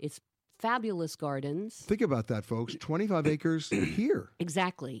 acres. It's fabulous gardens. Think about that, folks. 25 acres here.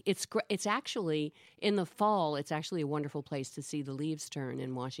 Exactly. It's actually, in the fall, it's actually a wonderful place to see the leaves turn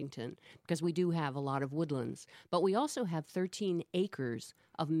in Washington, because we do have a lot of woodlands. But we also have 13 acres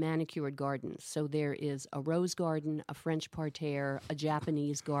of manicured gardens. So there is a rose garden, a French parterre, a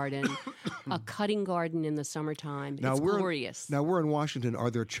Japanese garden, a cutting garden in the summertime. It's glorious. Now we're in Washington.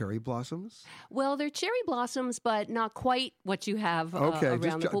 Are there cherry blossoms? Well, they're cherry blossoms, but not quite what you have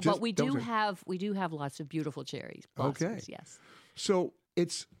around the pool. But we do have lots of beautiful cherry blossoms. Okay. Yes. So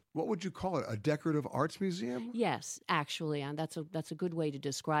it's, what would you call it? A decorative arts museum? Yes, actually, and that's a good way to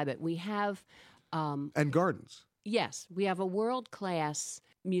describe it. We have and gardens. Yes, we have a world-class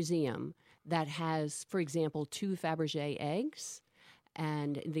museum that has, for example, 2 Fabergé eggs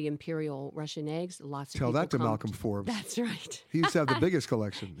and the Imperial Russian eggs. Lots of Tell people that to come Malcolm Forbes. That's right. He used to have the biggest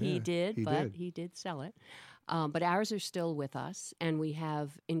collection. He Yeah, did, he but did. he did sell it. But ours are still with us, and we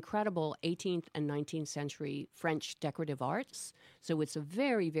have incredible 18th and 19th century French decorative arts. So it's a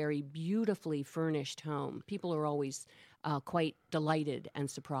very, very beautifully furnished home. People are always quite delighted and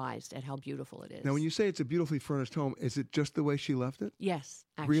surprised at how beautiful it is. Now, when you say it's a beautifully furnished home, is it just the way she left it? Yes,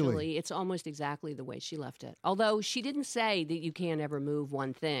 actually. Really? It's almost exactly the way she left it. Although she didn't say that you can't ever move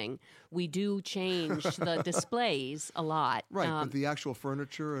one thing. We do change the displays a lot. Right, but the actual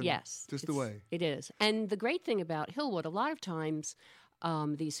furniture and yes, just the way. It is. And the great thing about Hillwood, a lot of times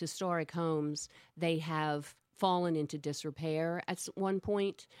these historic homes, they have fallen into disrepair at one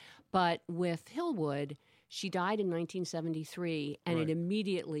point. But with Hillwood, she died in 1973, and Right. it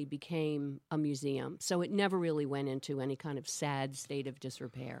immediately became a museum. So it never really went into any kind of sad state of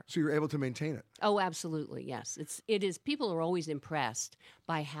disrepair. So you're able to maintain it? Oh, absolutely, yes. It is. People are always impressed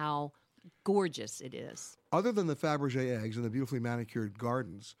by how gorgeous it is. Other than the Fabergé eggs and the beautifully manicured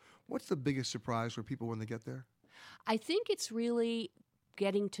gardens, what's the biggest surprise for people when they get there? I think it's really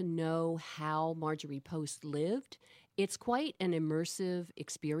getting to know how Marjorie Post lived. It's quite an immersive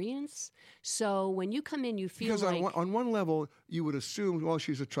experience. So when you come in, you feel Because like... on one level, you would assume, well,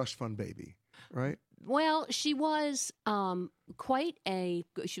 she's a trust fund baby, right? Well, she was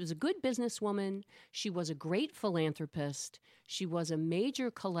she was a good businesswoman. She was a great philanthropist. She was a major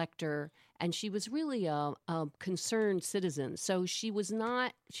collector, and she was really a concerned citizen. So she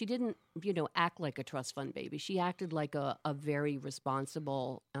didn't, act like a trust fund baby. She acted like a very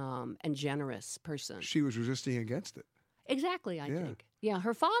responsible and generous person. She was resisting against it. Exactly, I think. Yeah,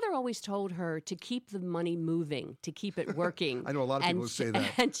 her father always told her to keep the money moving, to keep it working. I know a lot of people who say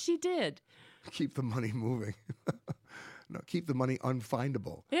that. And she did. Keep the money moving. No, keep the money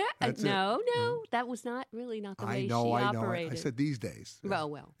unfindable. Yeah, That's no, it. that was not the way I she know. operated. I said these days.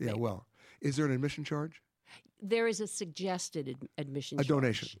 Well. Yeah, maybe. well. Is there an admission charge? There is a suggested admission A charge.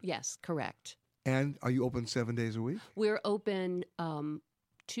 donation. Yes, correct. And are you open 7 days a week? We're open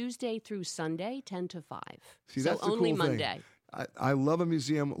Tuesday through Sunday, 10 to 5. See, so that's the only cool Monday. thing. I love a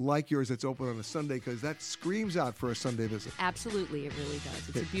museum like yours that's open on a Sunday because that screams out for a Sunday visit. Absolutely, it really does.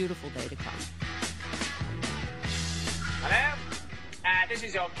 It's a beautiful day to come. Hello? This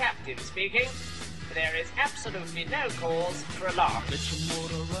is your captain speaking. There is absolutely no cause for alarm. Get your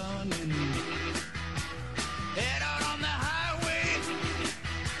motor running. Head out on the highway.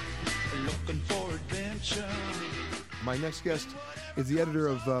 Looking for adventure. My next guest is the editor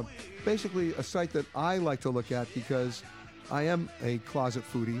of basically a site that I like to look at because I am a closet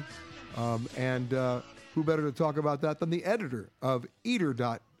foodie. And who better to talk about that than the editor of Eater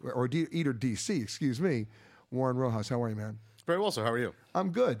DC, excuse me, Warren Rojas. How are you, man? Very well, sir. How are you?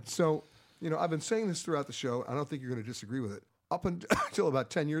 I'm good. So, I've been saying this throughout the show. I don't think you're going to disagree with it. Up until about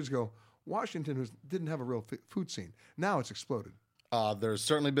 10 years ago, Washington didn't have a real food scene. Now it's exploded. There's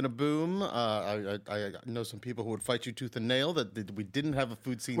certainly been a boom. I know some people who would fight you tooth and nail that we didn't have a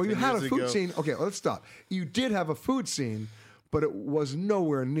food scene. Well, you had a food ago. scene. Okay, let's stop. You did have a food scene, but it was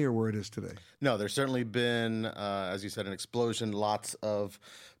nowhere near where it is today. No, there's certainly been, as you said, an explosion. Lots of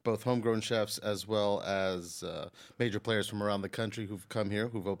both homegrown chefs as well as major players from around the country who've come here,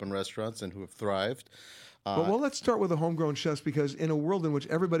 who've opened restaurants and who have thrived. Well, let's start with the homegrown chefs because in a world in which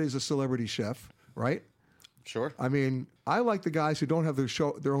everybody's a celebrity chef, right? Sure. I mean, I like the guys who don't have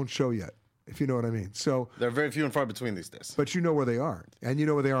their own show yet, if you know what I mean. So they're very few and far between these days. But you know where they are, and you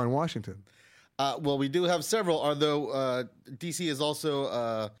know where they are in Washington. Well, we do have several, although DC is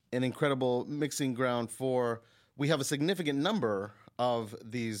also an incredible mixing ground for. We have a significant number of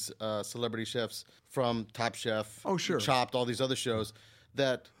these celebrity chefs from Top Chef, Chopped, all these other shows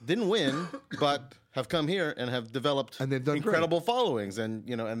that didn't win, but have come here and have developed and they've done incredible followings, and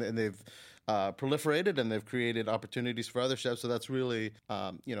and they've proliferated and they've created opportunities for other chefs. So that's really,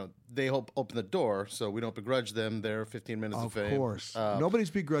 they help open the door. So we don't begrudge them their 15 minutes of fame. Of course. Nobody's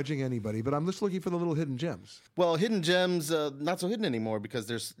begrudging anybody, but I'm just looking for the little hidden gems. Well, hidden gems, not so hidden anymore because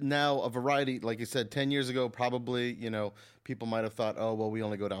there's now a variety. Like you said, 10 years ago, probably, people might have thought, oh, well, we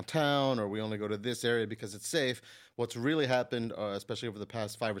only go downtown or we only go to this area because it's safe. What's really happened, especially over the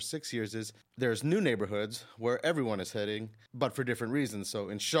past 5 or 6 years, is there's new neighborhoods where everyone is heading, but for different reasons. So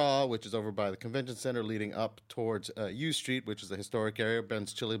in Shaw, which is over by the convention center, leading up towards U Street, which is a historic area,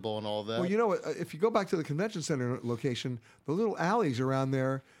 Ben's Chili Bowl and all of that. Well, you know what? If you go back to the convention center location, the little alleys around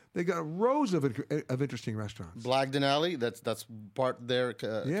there, they got rows of interesting restaurants. Blagden Alley, that's part there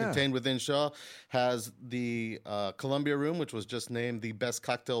contained within Shaw, has the Columbia Room, which was just named the best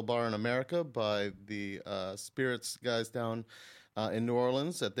cocktail bar in America by the Spirits guys down in New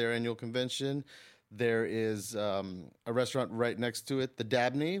Orleans at their annual convention. There is a restaurant right next to it, the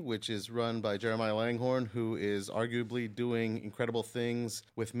Dabney, which is run by Jeremiah Langhorne, who is arguably doing incredible things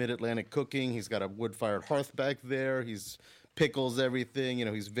with Mid-Atlantic cooking. He's got a wood-fired hearth back there. He's pickles everything.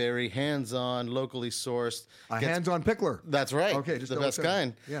 He's very hands-on, locally sourced. Hands-on pickler. That's right. Okay, just the best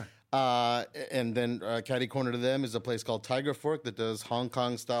kind. Yeah. And then catty corner to them is a place called Tiger Fork that does Hong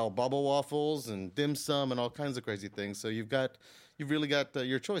Kong-style bubble waffles and dim sum and all kinds of crazy things. So you've really got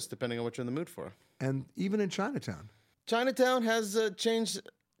your choice depending on what you're in the mood for. And even in Chinatown. Chinatown has changed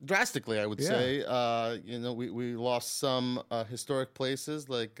drastically, I would say. We lost some historic places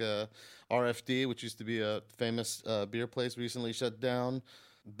like RFD, which used to be a famous beer place, recently shut down.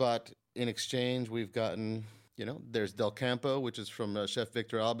 But in exchange, we've gotten, there's Del Campo, which is from Chef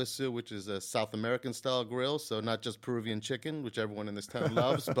Victor Albisu, which is a South American-style grill. So not just Peruvian chicken, which everyone in this town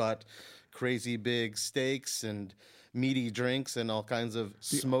loves, but crazy big steaks and meaty drinks and all kinds of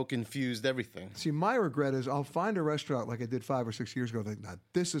smoke-infused everything. See, my regret is I'll find a restaurant like I did 5 or 6 years ago. Think, now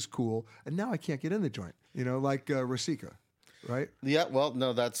this is cool, and now I can't get in the joint. Like Rasica. right? Yeah, well,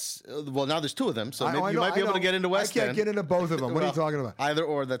 no, that's well. Now there's two of them, so maybe you know, might be I able to know. get into West I can't End. get into both of them. What are you Well, talking about? Either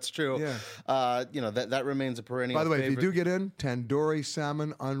or, that's true. Yeah. That remains a perennial. By the way, favorite. if you do get in, tandoori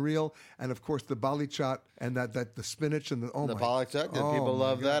salmon, unreal, and of course the balichat and that the spinach and the The balichat, people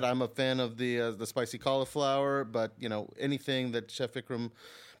love that. I'm a fan of the spicy cauliflower, but anything that Chef Ikram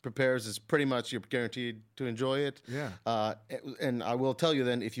prepares is pretty much you're guaranteed to enjoy it. Yeah. And I will tell you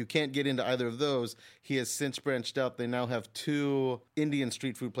then, if you can't get into either of those, he has since branched out. They now have two Indian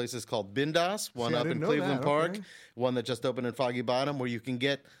street food places called Bindas, one See, I up in didn't know Cleveland that. Park, Okay. one that just opened in Foggy Bottom, where you can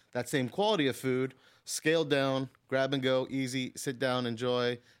get that same quality of food, scaled down, grab and go, easy, sit down,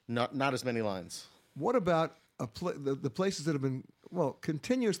 enjoy, not as many lines. What about the places that have been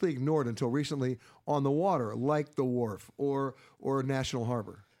continuously ignored until recently on the water, like the Wharf or National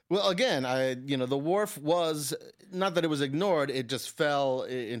Harbor? Well, again, the wharf was not that it was ignored; it just fell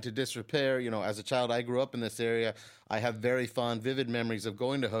into disrepair. As a child, I grew up in this area. I have very fond, vivid memories of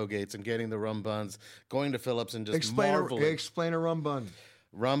going to Hogate's and getting the rum buns, going to Phillips and just marveling. Explain a rum bun.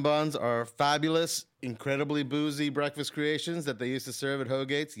 Rum buns are fabulous, incredibly boozy breakfast creations that they used to serve at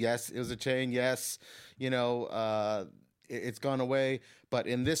Hogate's. Yes, it was a chain. Yes, it's gone away. But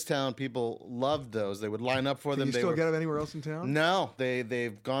in this town, people loved those. They would line up for them. Can you still get them anywhere else in town? No,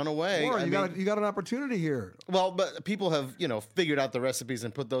 they've gone away. Warren, you got an opportunity here. Well, but people have figured out the recipes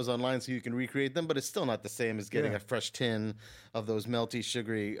and put those online so you can recreate them. But it's still not the same as getting a fresh tin of those melty,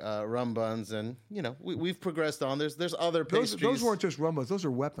 sugary rum buns. And we've progressed on. There's other pastries. Those weren't just rum buns. Those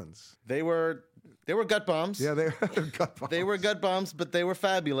are weapons. They were gut bombs. Yeah, they were gut bombs. They were gut bombs, but they were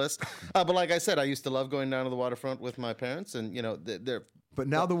fabulous. But like I said, I used to love going down to the waterfront with my parents, and they're. But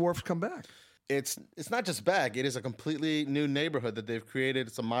now the wharf's come back. It's not just back. It is a completely new neighborhood that they've created.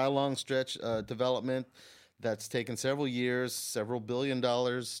 It's a mile-long stretch development that's taken several years, several $1 billion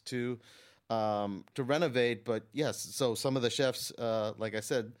to renovate. But yes, so some of the chefs, like I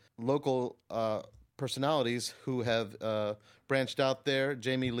said, local personalities who have branched out there.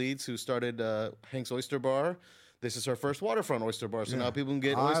 Jamie Leeds, who started Hank's Oyster Bar. This is her first waterfront oyster bar, so now people can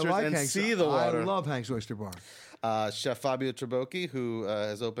get oysters and see the water. I love Hank's Oyster Bar. Chef Fabio Trabocchi, who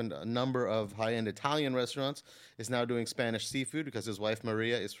has opened a number of high-end Italian restaurants, is now doing Spanish seafood because his wife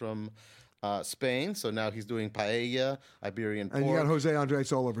Maria is from Spain. So now he's doing paella, Iberian pork. And you got Jose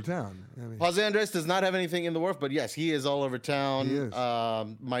Andres all over town. Jose Andres does not have anything in the wharf, but yes, he is all over town. He is.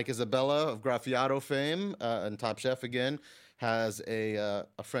 Mike Isabella of Graffiato fame and Top Chef again has a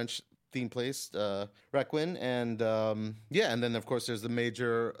French theme place, Requin, and and then of course there's the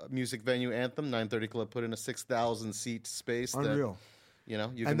major music venue Anthem. 930 Club put in a 6,000 seat space. Unreal.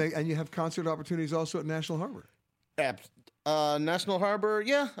 And you have concert opportunities also at National Harbor. National Harbor,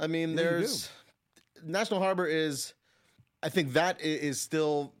 yeah. I mean, there's National Harbor is. I think that is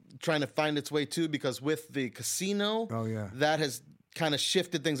still trying to find its way too, because with the casino, that has kind of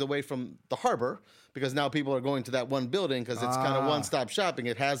shifted things away from the harbor. Because now people are going to that one building because it's kind of one-stop shopping.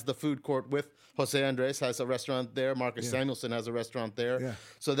 It has the food court with Jose Andres has a restaurant there. Marcus Samuelson has a restaurant there. Yeah.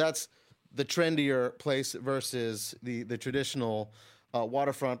 So that's the trendier place versus the traditional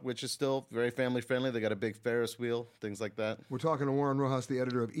waterfront, which is still very family-friendly. They got a big Ferris wheel, things like that. We're talking to Warren Rojas, the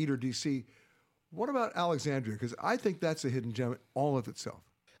editor of Eater DC. What about Alexandria? Because I think that's a hidden gem all of itself.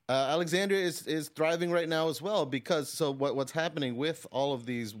 Alexandria is thriving right now as well because what's happening with all of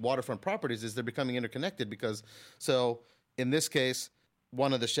these waterfront properties is they're becoming interconnected because in this case,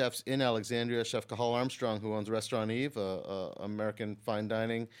 one of the chefs in Alexandria, Chef Cahal Armstrong, who owns Restaurant Eve, American fine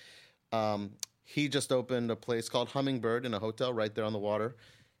dining, he just opened a place called Hummingbird in a hotel right there on the water.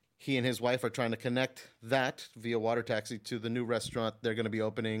 He and his wife are trying to connect that via water taxi to the new restaurant they're going to be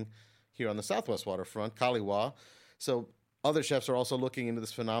opening here on the Southwest waterfront, Kaliwa. So other chefs are also looking into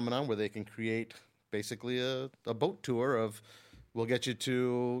this phenomenon where they can create basically a boat tour of, we'll get you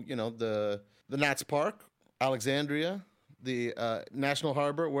to, the Nats Park, Alexandria, the National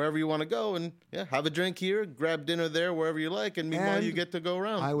Harbor, wherever you want to go, and have a drink here, grab dinner there, wherever you like, and meanwhile you get to go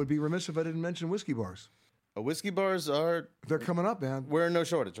around. I would be remiss if I didn't mention whiskey bars. Whiskey bars they're coming up, man. We're in no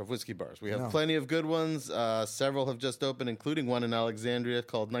shortage of whiskey bars. We have plenty of good ones. Several have just opened, including one in Alexandria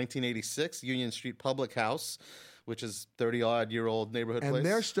called 1986 Union Street Public House, which is 30-odd-year-old neighborhood place. And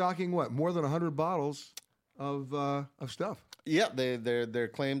they're stocking, more than 100 bottles of stuff. Yeah, their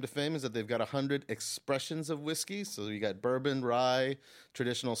claim to fame is that they've got 100 expressions of whiskey. So you got bourbon, rye,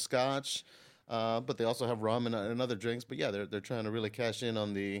 traditional scotch, but they also have rum and other drinks. But yeah, they're trying to really cash in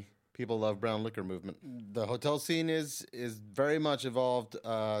on the people love brown liquor movement. The hotel scene is very much evolved.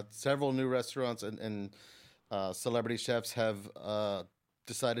 Several new restaurants and celebrity chefs have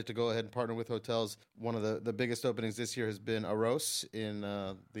decided to go ahead and partner with hotels. One of the biggest openings this year has been Arroz in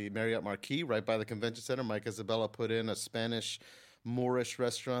the Marriott Marquis, right by the convention center. Mike Isabella put in a Spanish Moorish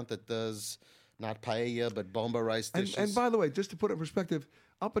restaurant that does not paella, but bomba rice dishes. And by the way, just to put it in perspective,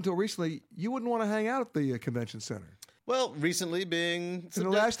 up until recently, you wouldn't want to hang out at the convention center. Well, recently being... In the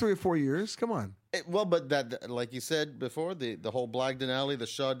last 3 or 4 years, come on. But that, like you said before, the whole Blagden Alley, the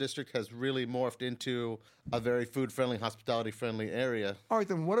Shaw District, has really morphed into a very food-friendly, hospitality-friendly area. All right,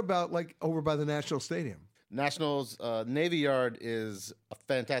 then what about like over by the National Stadium? Nationals Navy Yard is a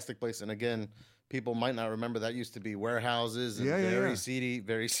fantastic place, and again, people might not remember that used to be warehouses and very seedy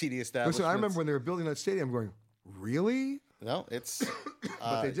establishments. Listen, I remember when they were building that stadium, going, really? No, it's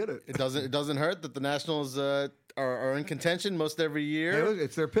but they did it. It doesn't hurt that the Nationals are in contention most every year. Hey, look,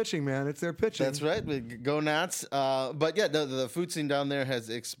 it's their pitching, man. It's their pitching. That's right. Go Nats. But yeah, the food scene down there has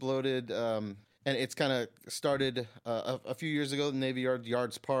exploded, and it's kind of started a few years ago. The Navy Yard,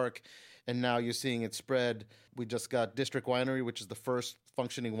 Yards Park, and now you're seeing it spread. We just got District Winery, which is the first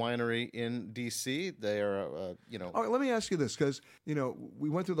functioning winery in D.C. They are, All right, let me ask you this, because, we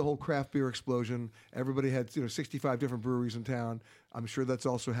went through the whole craft beer explosion. Everybody had, 65 different breweries in town. I'm sure that's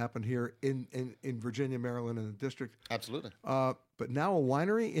also happened here in Virginia, Maryland, and the district. Absolutely. But now a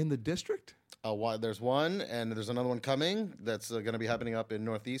winery in the district? There's one, and there's another one coming that's going to be happening up in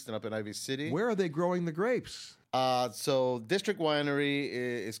Northeast and up in Ivy City. Where are they growing the grapes? So District Winery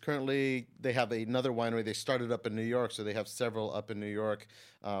is currently, they have another winery. They started up in New York, so they have several up in New York,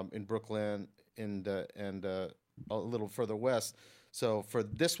 in Brooklyn, and a little further west. So for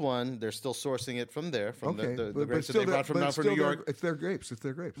this one, they're still sourcing it from there, from the grapes that they brought from down from New York. It's their grapes.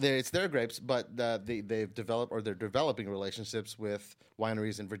 It's their grapes, but they've developed, or they're developing relationships with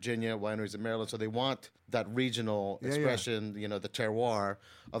wineries in Virginia, wineries in Maryland. So they want that regional expression, the terroir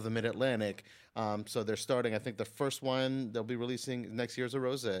of the Mid-Atlantic. So they're starting, I think the first wine they'll be releasing next year is a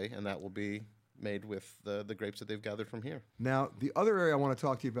rosé, and that will be made with the grapes that they've gathered from here. Now, the other area I want to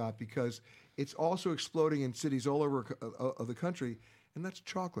talk to you about, because it's also exploding in cities all over of the country, and that's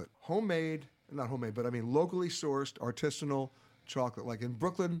chocolate. Not homemade, but I mean locally sourced, artisanal chocolate. Like in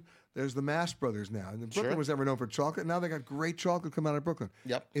Brooklyn, there's the Mast Brothers now. And Brooklyn was never known for chocolate. Now they got great chocolate come out of Brooklyn.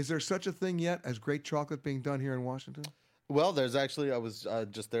 Yep. Is there such a thing yet as great chocolate being done here in Washington? Well, there's actually, I was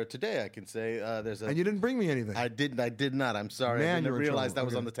just there today, I can say. There's And you didn't bring me anything. I did not. I'm sorry. Man, I didn't realize that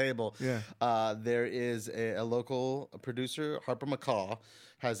was Okay. on the table. Yeah. There is a local producer, Harper McCaw,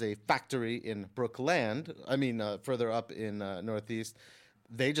 has a factory in Brookland. Further up in Northeast.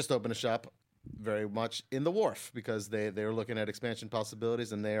 They just opened a shop very much in the Wharf because they're looking at expansion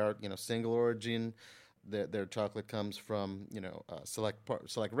possibilities, and they are, single origin. Their chocolate comes from select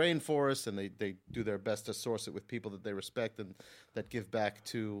rainforests, and they do their best to source it with people that they respect and that give back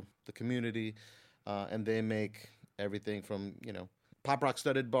to the community. And they make everything from pop rock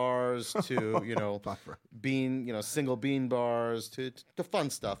studded bars to single bean bars to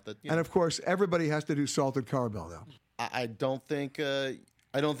fun stuff that. And of course, everybody has to do salted caramel now. I don't think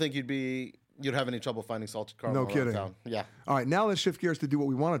you'd have any trouble finding salted caramel. No kidding. around town. Yeah. All right, now let's shift gears to do what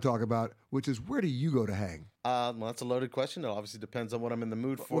we want to talk about, which is where do you go to hang? Well, that's a loaded question. It obviously depends on what I'm in the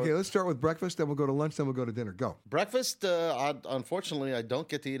mood for. Okay, let's start with breakfast, then we'll go to lunch, then we'll go to dinner. Go. Breakfast, unfortunately, I don't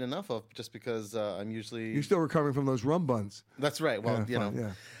get to eat enough of just because I'm usually... You're still recovering from those rum buns. That's right. Well,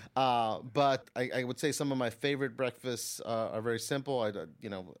 Yeah. But I would say some of my favorite breakfasts are very simple.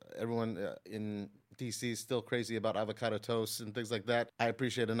 Everyone in D.C. is still crazy about avocado toast and things like that. I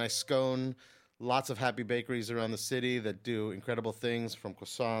appreciate a nice scone. Lots of happy bakeries around the city that do incredible things, from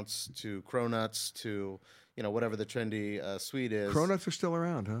croissants to cronuts to, whatever the trendy sweet is. Cronuts are still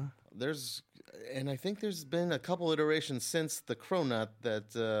around, huh? And I think there's been a couple iterations since the cronut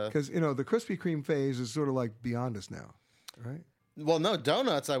that... Because, the Krispy Kreme phase is sort of like beyond us now, right? Well, no,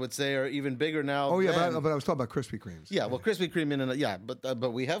 donuts, I would say, are even bigger now. Oh, yeah, but I was talking about Krispy Kremes. Yeah, well, Krispy Kreme,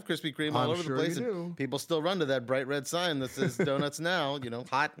 but we have Krispy Kreme all over the place. You do. People still run to that bright red sign that says donuts now,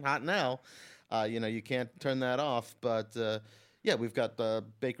 hot now. You can't turn that off. But, we've got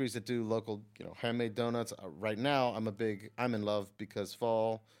bakeries that do local, handmade donuts. Right now, I'm in love because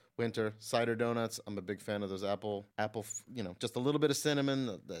fall, winter, cider donuts. I'm a big fan of those apple, just a little bit of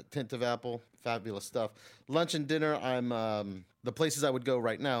cinnamon, the tint of apple, fabulous stuff. Lunch and dinner, the places I would go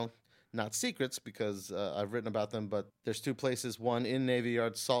right now, not secrets because I've written about them, but there's two places. One in Navy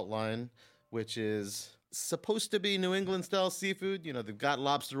Yard, Salt Line, which is supposed to be New England style seafood. They've got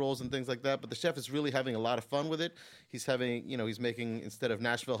lobster rolls and things like that, but the chef is really having a lot of fun with it. He's making, instead of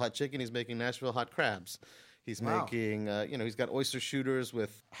Nashville hot chicken, he's making Nashville hot crabs. He's making, he's got oyster shooters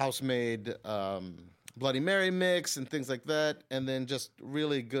with house-made Bloody Mary mix and things like that, and then just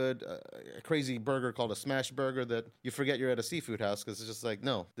really good, a crazy burger called a smash burger that you forget you're at a seafood house because it's just like,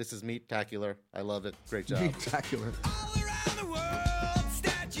 no, this is meat-tacular. I love it. Great job. Meat-tacular.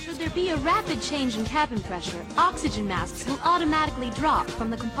 Should there be a rapid change in cabin pressure, oxygen masks will automatically drop from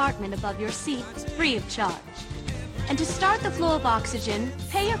the compartment above your seat, free of charge. And to start the flow of oxygen,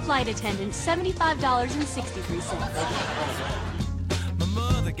 pay your flight attendant $75.63. My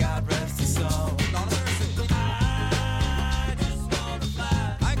mother, God rest her soul. I just wanna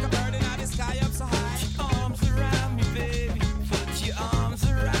fly like a bird in the sky up so high. Put your arms around me, baby. Put your arms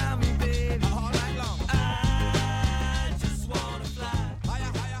around me, baby. All night long. I just wanna fly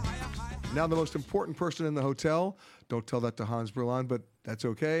higher, higher, higher, higher. Now, the most important person in the hotel, don't tell that to Hans Berlan, but that's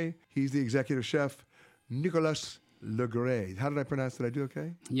okay. He's the executive chef, Nicolas Legray. How did I pronounce it? Did I do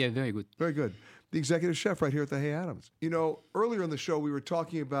okay? Yeah, very good. Very good. The executive chef right here at the Hay Adams. You know, earlier in the show, we were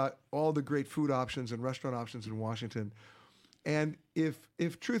talking about all the great food options and restaurant options in Washington. And if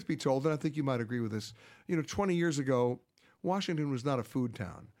truth be told, and I think you might agree with this, 20 years ago, Washington was not a food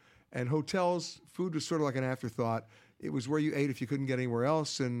town. And hotels, food was sort of like an afterthought. It was where you ate if you couldn't get anywhere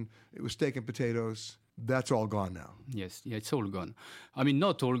else, and it was steak and potatoes. That's all gone now. Yes, yeah, it's all gone. I mean,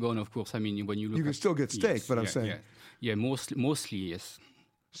 not all gone, of course. I mean, when you look, you can still get steak, yes, but I'm yeah, saying, yeah, mostly yes.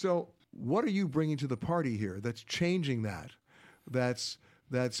 So, what are you bringing to the party here? That's changing that. That's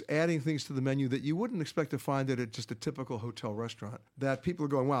adding things to the menu that you wouldn't expect to find at just a typical hotel restaurant. That people are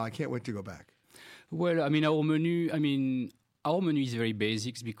going, wow, I can't wait to go back. Well, I mean, our menu is very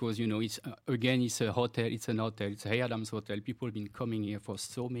basics because, it's again, it's a hotel, it's an hotel, it's a Hay Adams hotel. People have been coming here for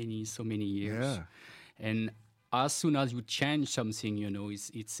so many years. Yeah. And as soon as you change something,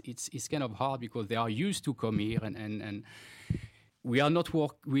 it's kind of hard because they are used to come here and we are not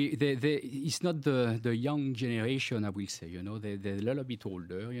it's not the young generation, I will say, they're a little bit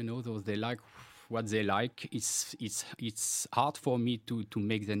older, those they like what they like. It's hard for me to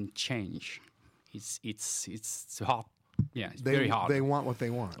make them change. It's hard. Yeah, it's very hard. They want what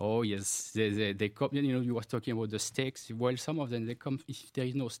they want. Oh yes, they come. You were talking about the steaks. Well, some of them they come. If there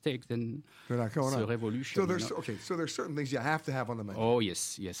is no steak, then they're not going on. It's a revolution. So there's So there's certain things you have to have on the menu. Oh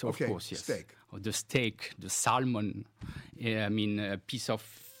yes, of course, yes. Steak. Oh, the steak, the salmon. I mean, a piece of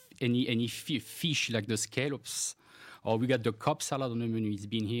any fish like the scallops. Or we got the Cobb salad on the menu. It's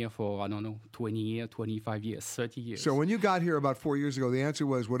been here for, 20 years, 25 years, 30 years. So when you got here about 4 years ago, the answer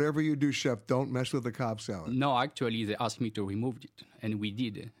was, whatever you do, chef, don't mess with the Cobb salad. No, actually, they asked me to remove it, and we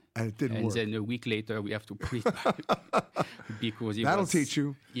did. And it didn't work. And then a week later, we have to put it back. Because That'll teach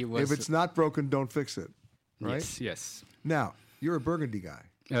you. If it's not broken, don't fix it. Right? Yes. Now, you're a Burgundy guy.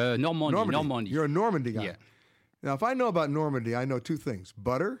 Normandy. You're a Normandy guy. Yeah. Now, if I know about Normandy, I know two things.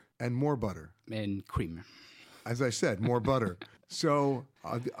 Butter and more butter. And cream. As I said, more butter. So,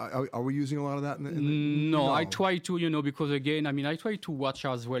 are we using a lot of that? No, I try to, because again, I try to watch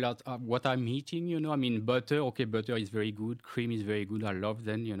as well at what I'm eating, butter, butter is very good. Cream is very good. I love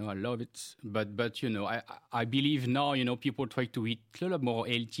them, I love it. But I believe now, people try to eat a little more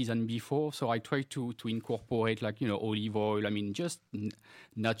healthy than before. So I try to incorporate olive oil, just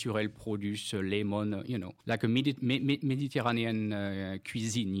natural produce, lemon, like a Mediterranean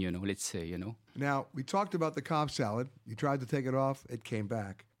cuisine, let's say, Now, we talked about the Cobb salad. You tried to take it off. It came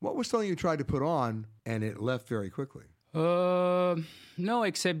back. What was something you tried to put on and it left very quickly? No,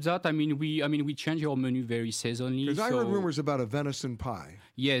 except that, we changed our menu very seasonally. Because I heard rumors about a venison pie.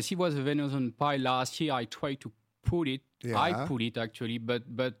 Yes, it was a venison pie. Last year, I tried to put it. Yeah. I put it, actually, but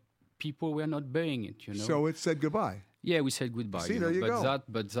people were not buying it, So it said goodbye. Yeah, we said goodbye. See, there you go.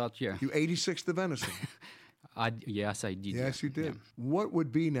 But that, yeah. You 86 the venison. Yes, I did. Yes, you did. Yeah. What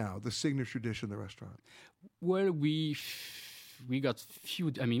would be now the signature dish in the restaurant? Well, we got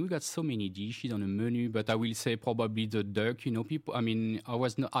we got so many dishes on the menu, but I will say probably the duck. People.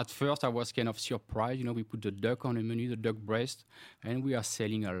 At first I was kind of surprised. We put the duck on the menu, the duck breast, and we are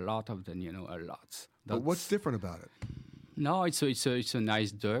selling a lot of them. A lot. But what's different about it? No, it's a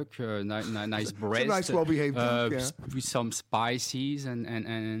nice duck, nice breast. It's a nice, well-behaved duck, with some spices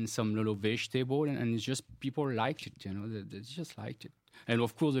and some little vegetable, and it's just people like it. They just liked it. And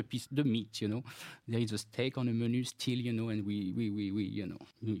of course, the meat. There is a steak on the menu still. And we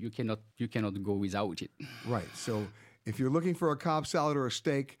you cannot go without it. Right. So if you're looking for a Cobb salad or a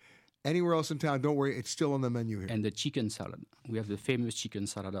steak anywhere else in town, don't worry, it's still on the menu here. And the chicken salad. We have the famous chicken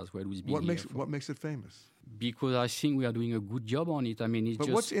salad as well. What makes it famous? Because I think we are doing a good job on it. But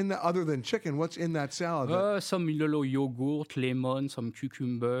what's in other than chicken? What's in that salad? Some little yogurt, lemon, some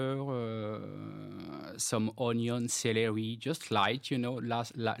cucumber, some onion, celery, just light,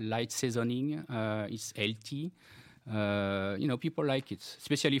 light seasoning. It's healthy. People like it,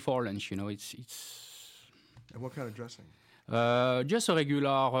 especially for lunch. And what kind of dressing? Just a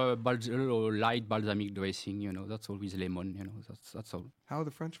regular light balsamic dressing, that's all with lemon, that's all. How are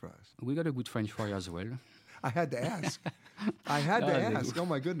the French fries? We got a good French fry as well. I had to ask. Oh,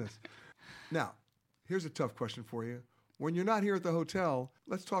 my goodness. Now, here's a tough question for you. When you're not here at the hotel,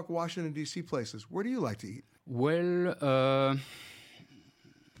 let's talk Washington, D.C. places. Where do you like to eat? Well,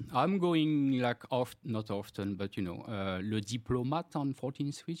 I'm going not often, but Le Diplomate on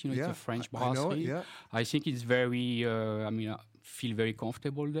 14th Street. It's a French brasserie. I know it, yeah. I think it's very. I feel very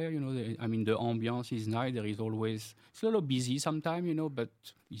comfortable there. The ambiance is nice. There is always it's a little busy sometimes, but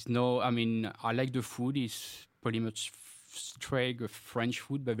it's no. I like the food. It's pretty much straight French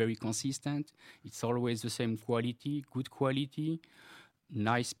food, but very consistent. It's always the same quality, good quality,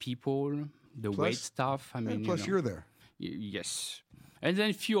 nice people. The wait staff. Plus, you're there. Yes. And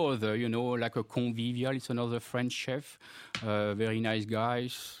then a few other, like a Convivial, it's another French chef, very nice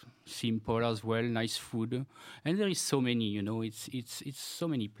guys, simple as well, nice food. And there is so many, it's so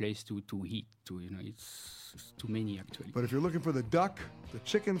many places to eat, it's too many actually. But if you're looking for the duck, the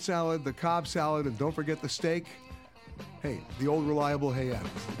chicken salad, the Cobb salad, and don't forget the steak, hey, the old reliable Hey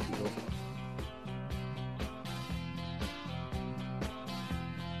Adams.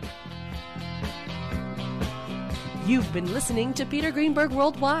 You've been listening to Peter Greenberg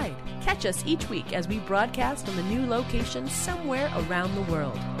Worldwide. Catch us each week as we broadcast from a new location somewhere around the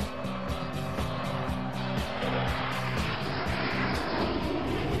world.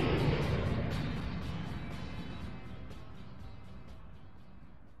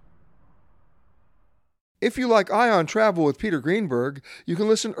 If you like Ion Travel with Peter Greenberg, you can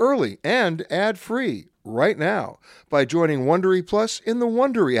listen early and ad-free right now by joining Wondery Plus in the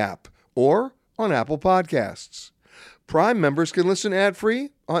Wondery app or on Apple Podcasts. Prime members can listen ad-free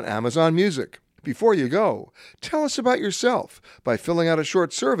on Amazon Music. Before you go, tell us about yourself by filling out a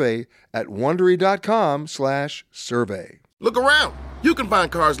short survey at Wondery.com/survey. Look around. You can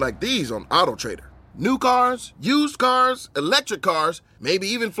find cars like these on AutoTrader. New cars, used cars, electric cars, maybe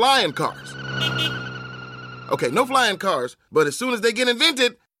even flying cars. Okay, no flying cars, but as soon as they get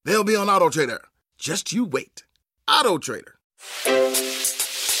invented, they'll be on AutoTrader. Just you wait. AutoTrader.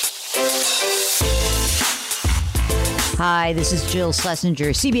 Hi, this is Jill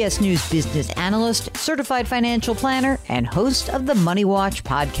Schlesinger, CBS News business analyst, certified financial planner, and host of the Money Watch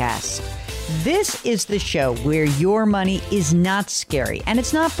podcast. This is the show where your money is not scary and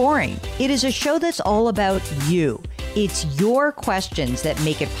it's not boring. It is a show that's all about you. It's your questions that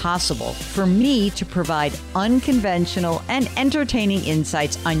make it possible for me to provide unconventional and entertaining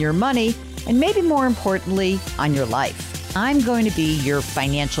insights on your money and maybe more importantly, on your life. I'm going to be your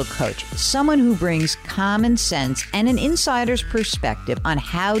financial coach, someone who brings common sense and an insider's perspective on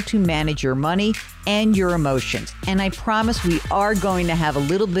how to manage your money and your emotions. And I promise we are going to have a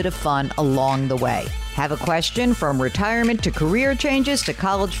little bit of fun along the way. Have a question from retirement to career changes to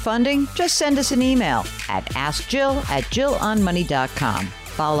college funding? Just send us an email at askjill@jillonmoney.com.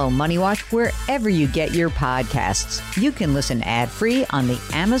 Follow Money Watch wherever you get your podcasts. You can listen ad-free on the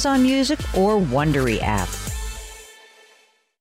Amazon Music or Wondery app.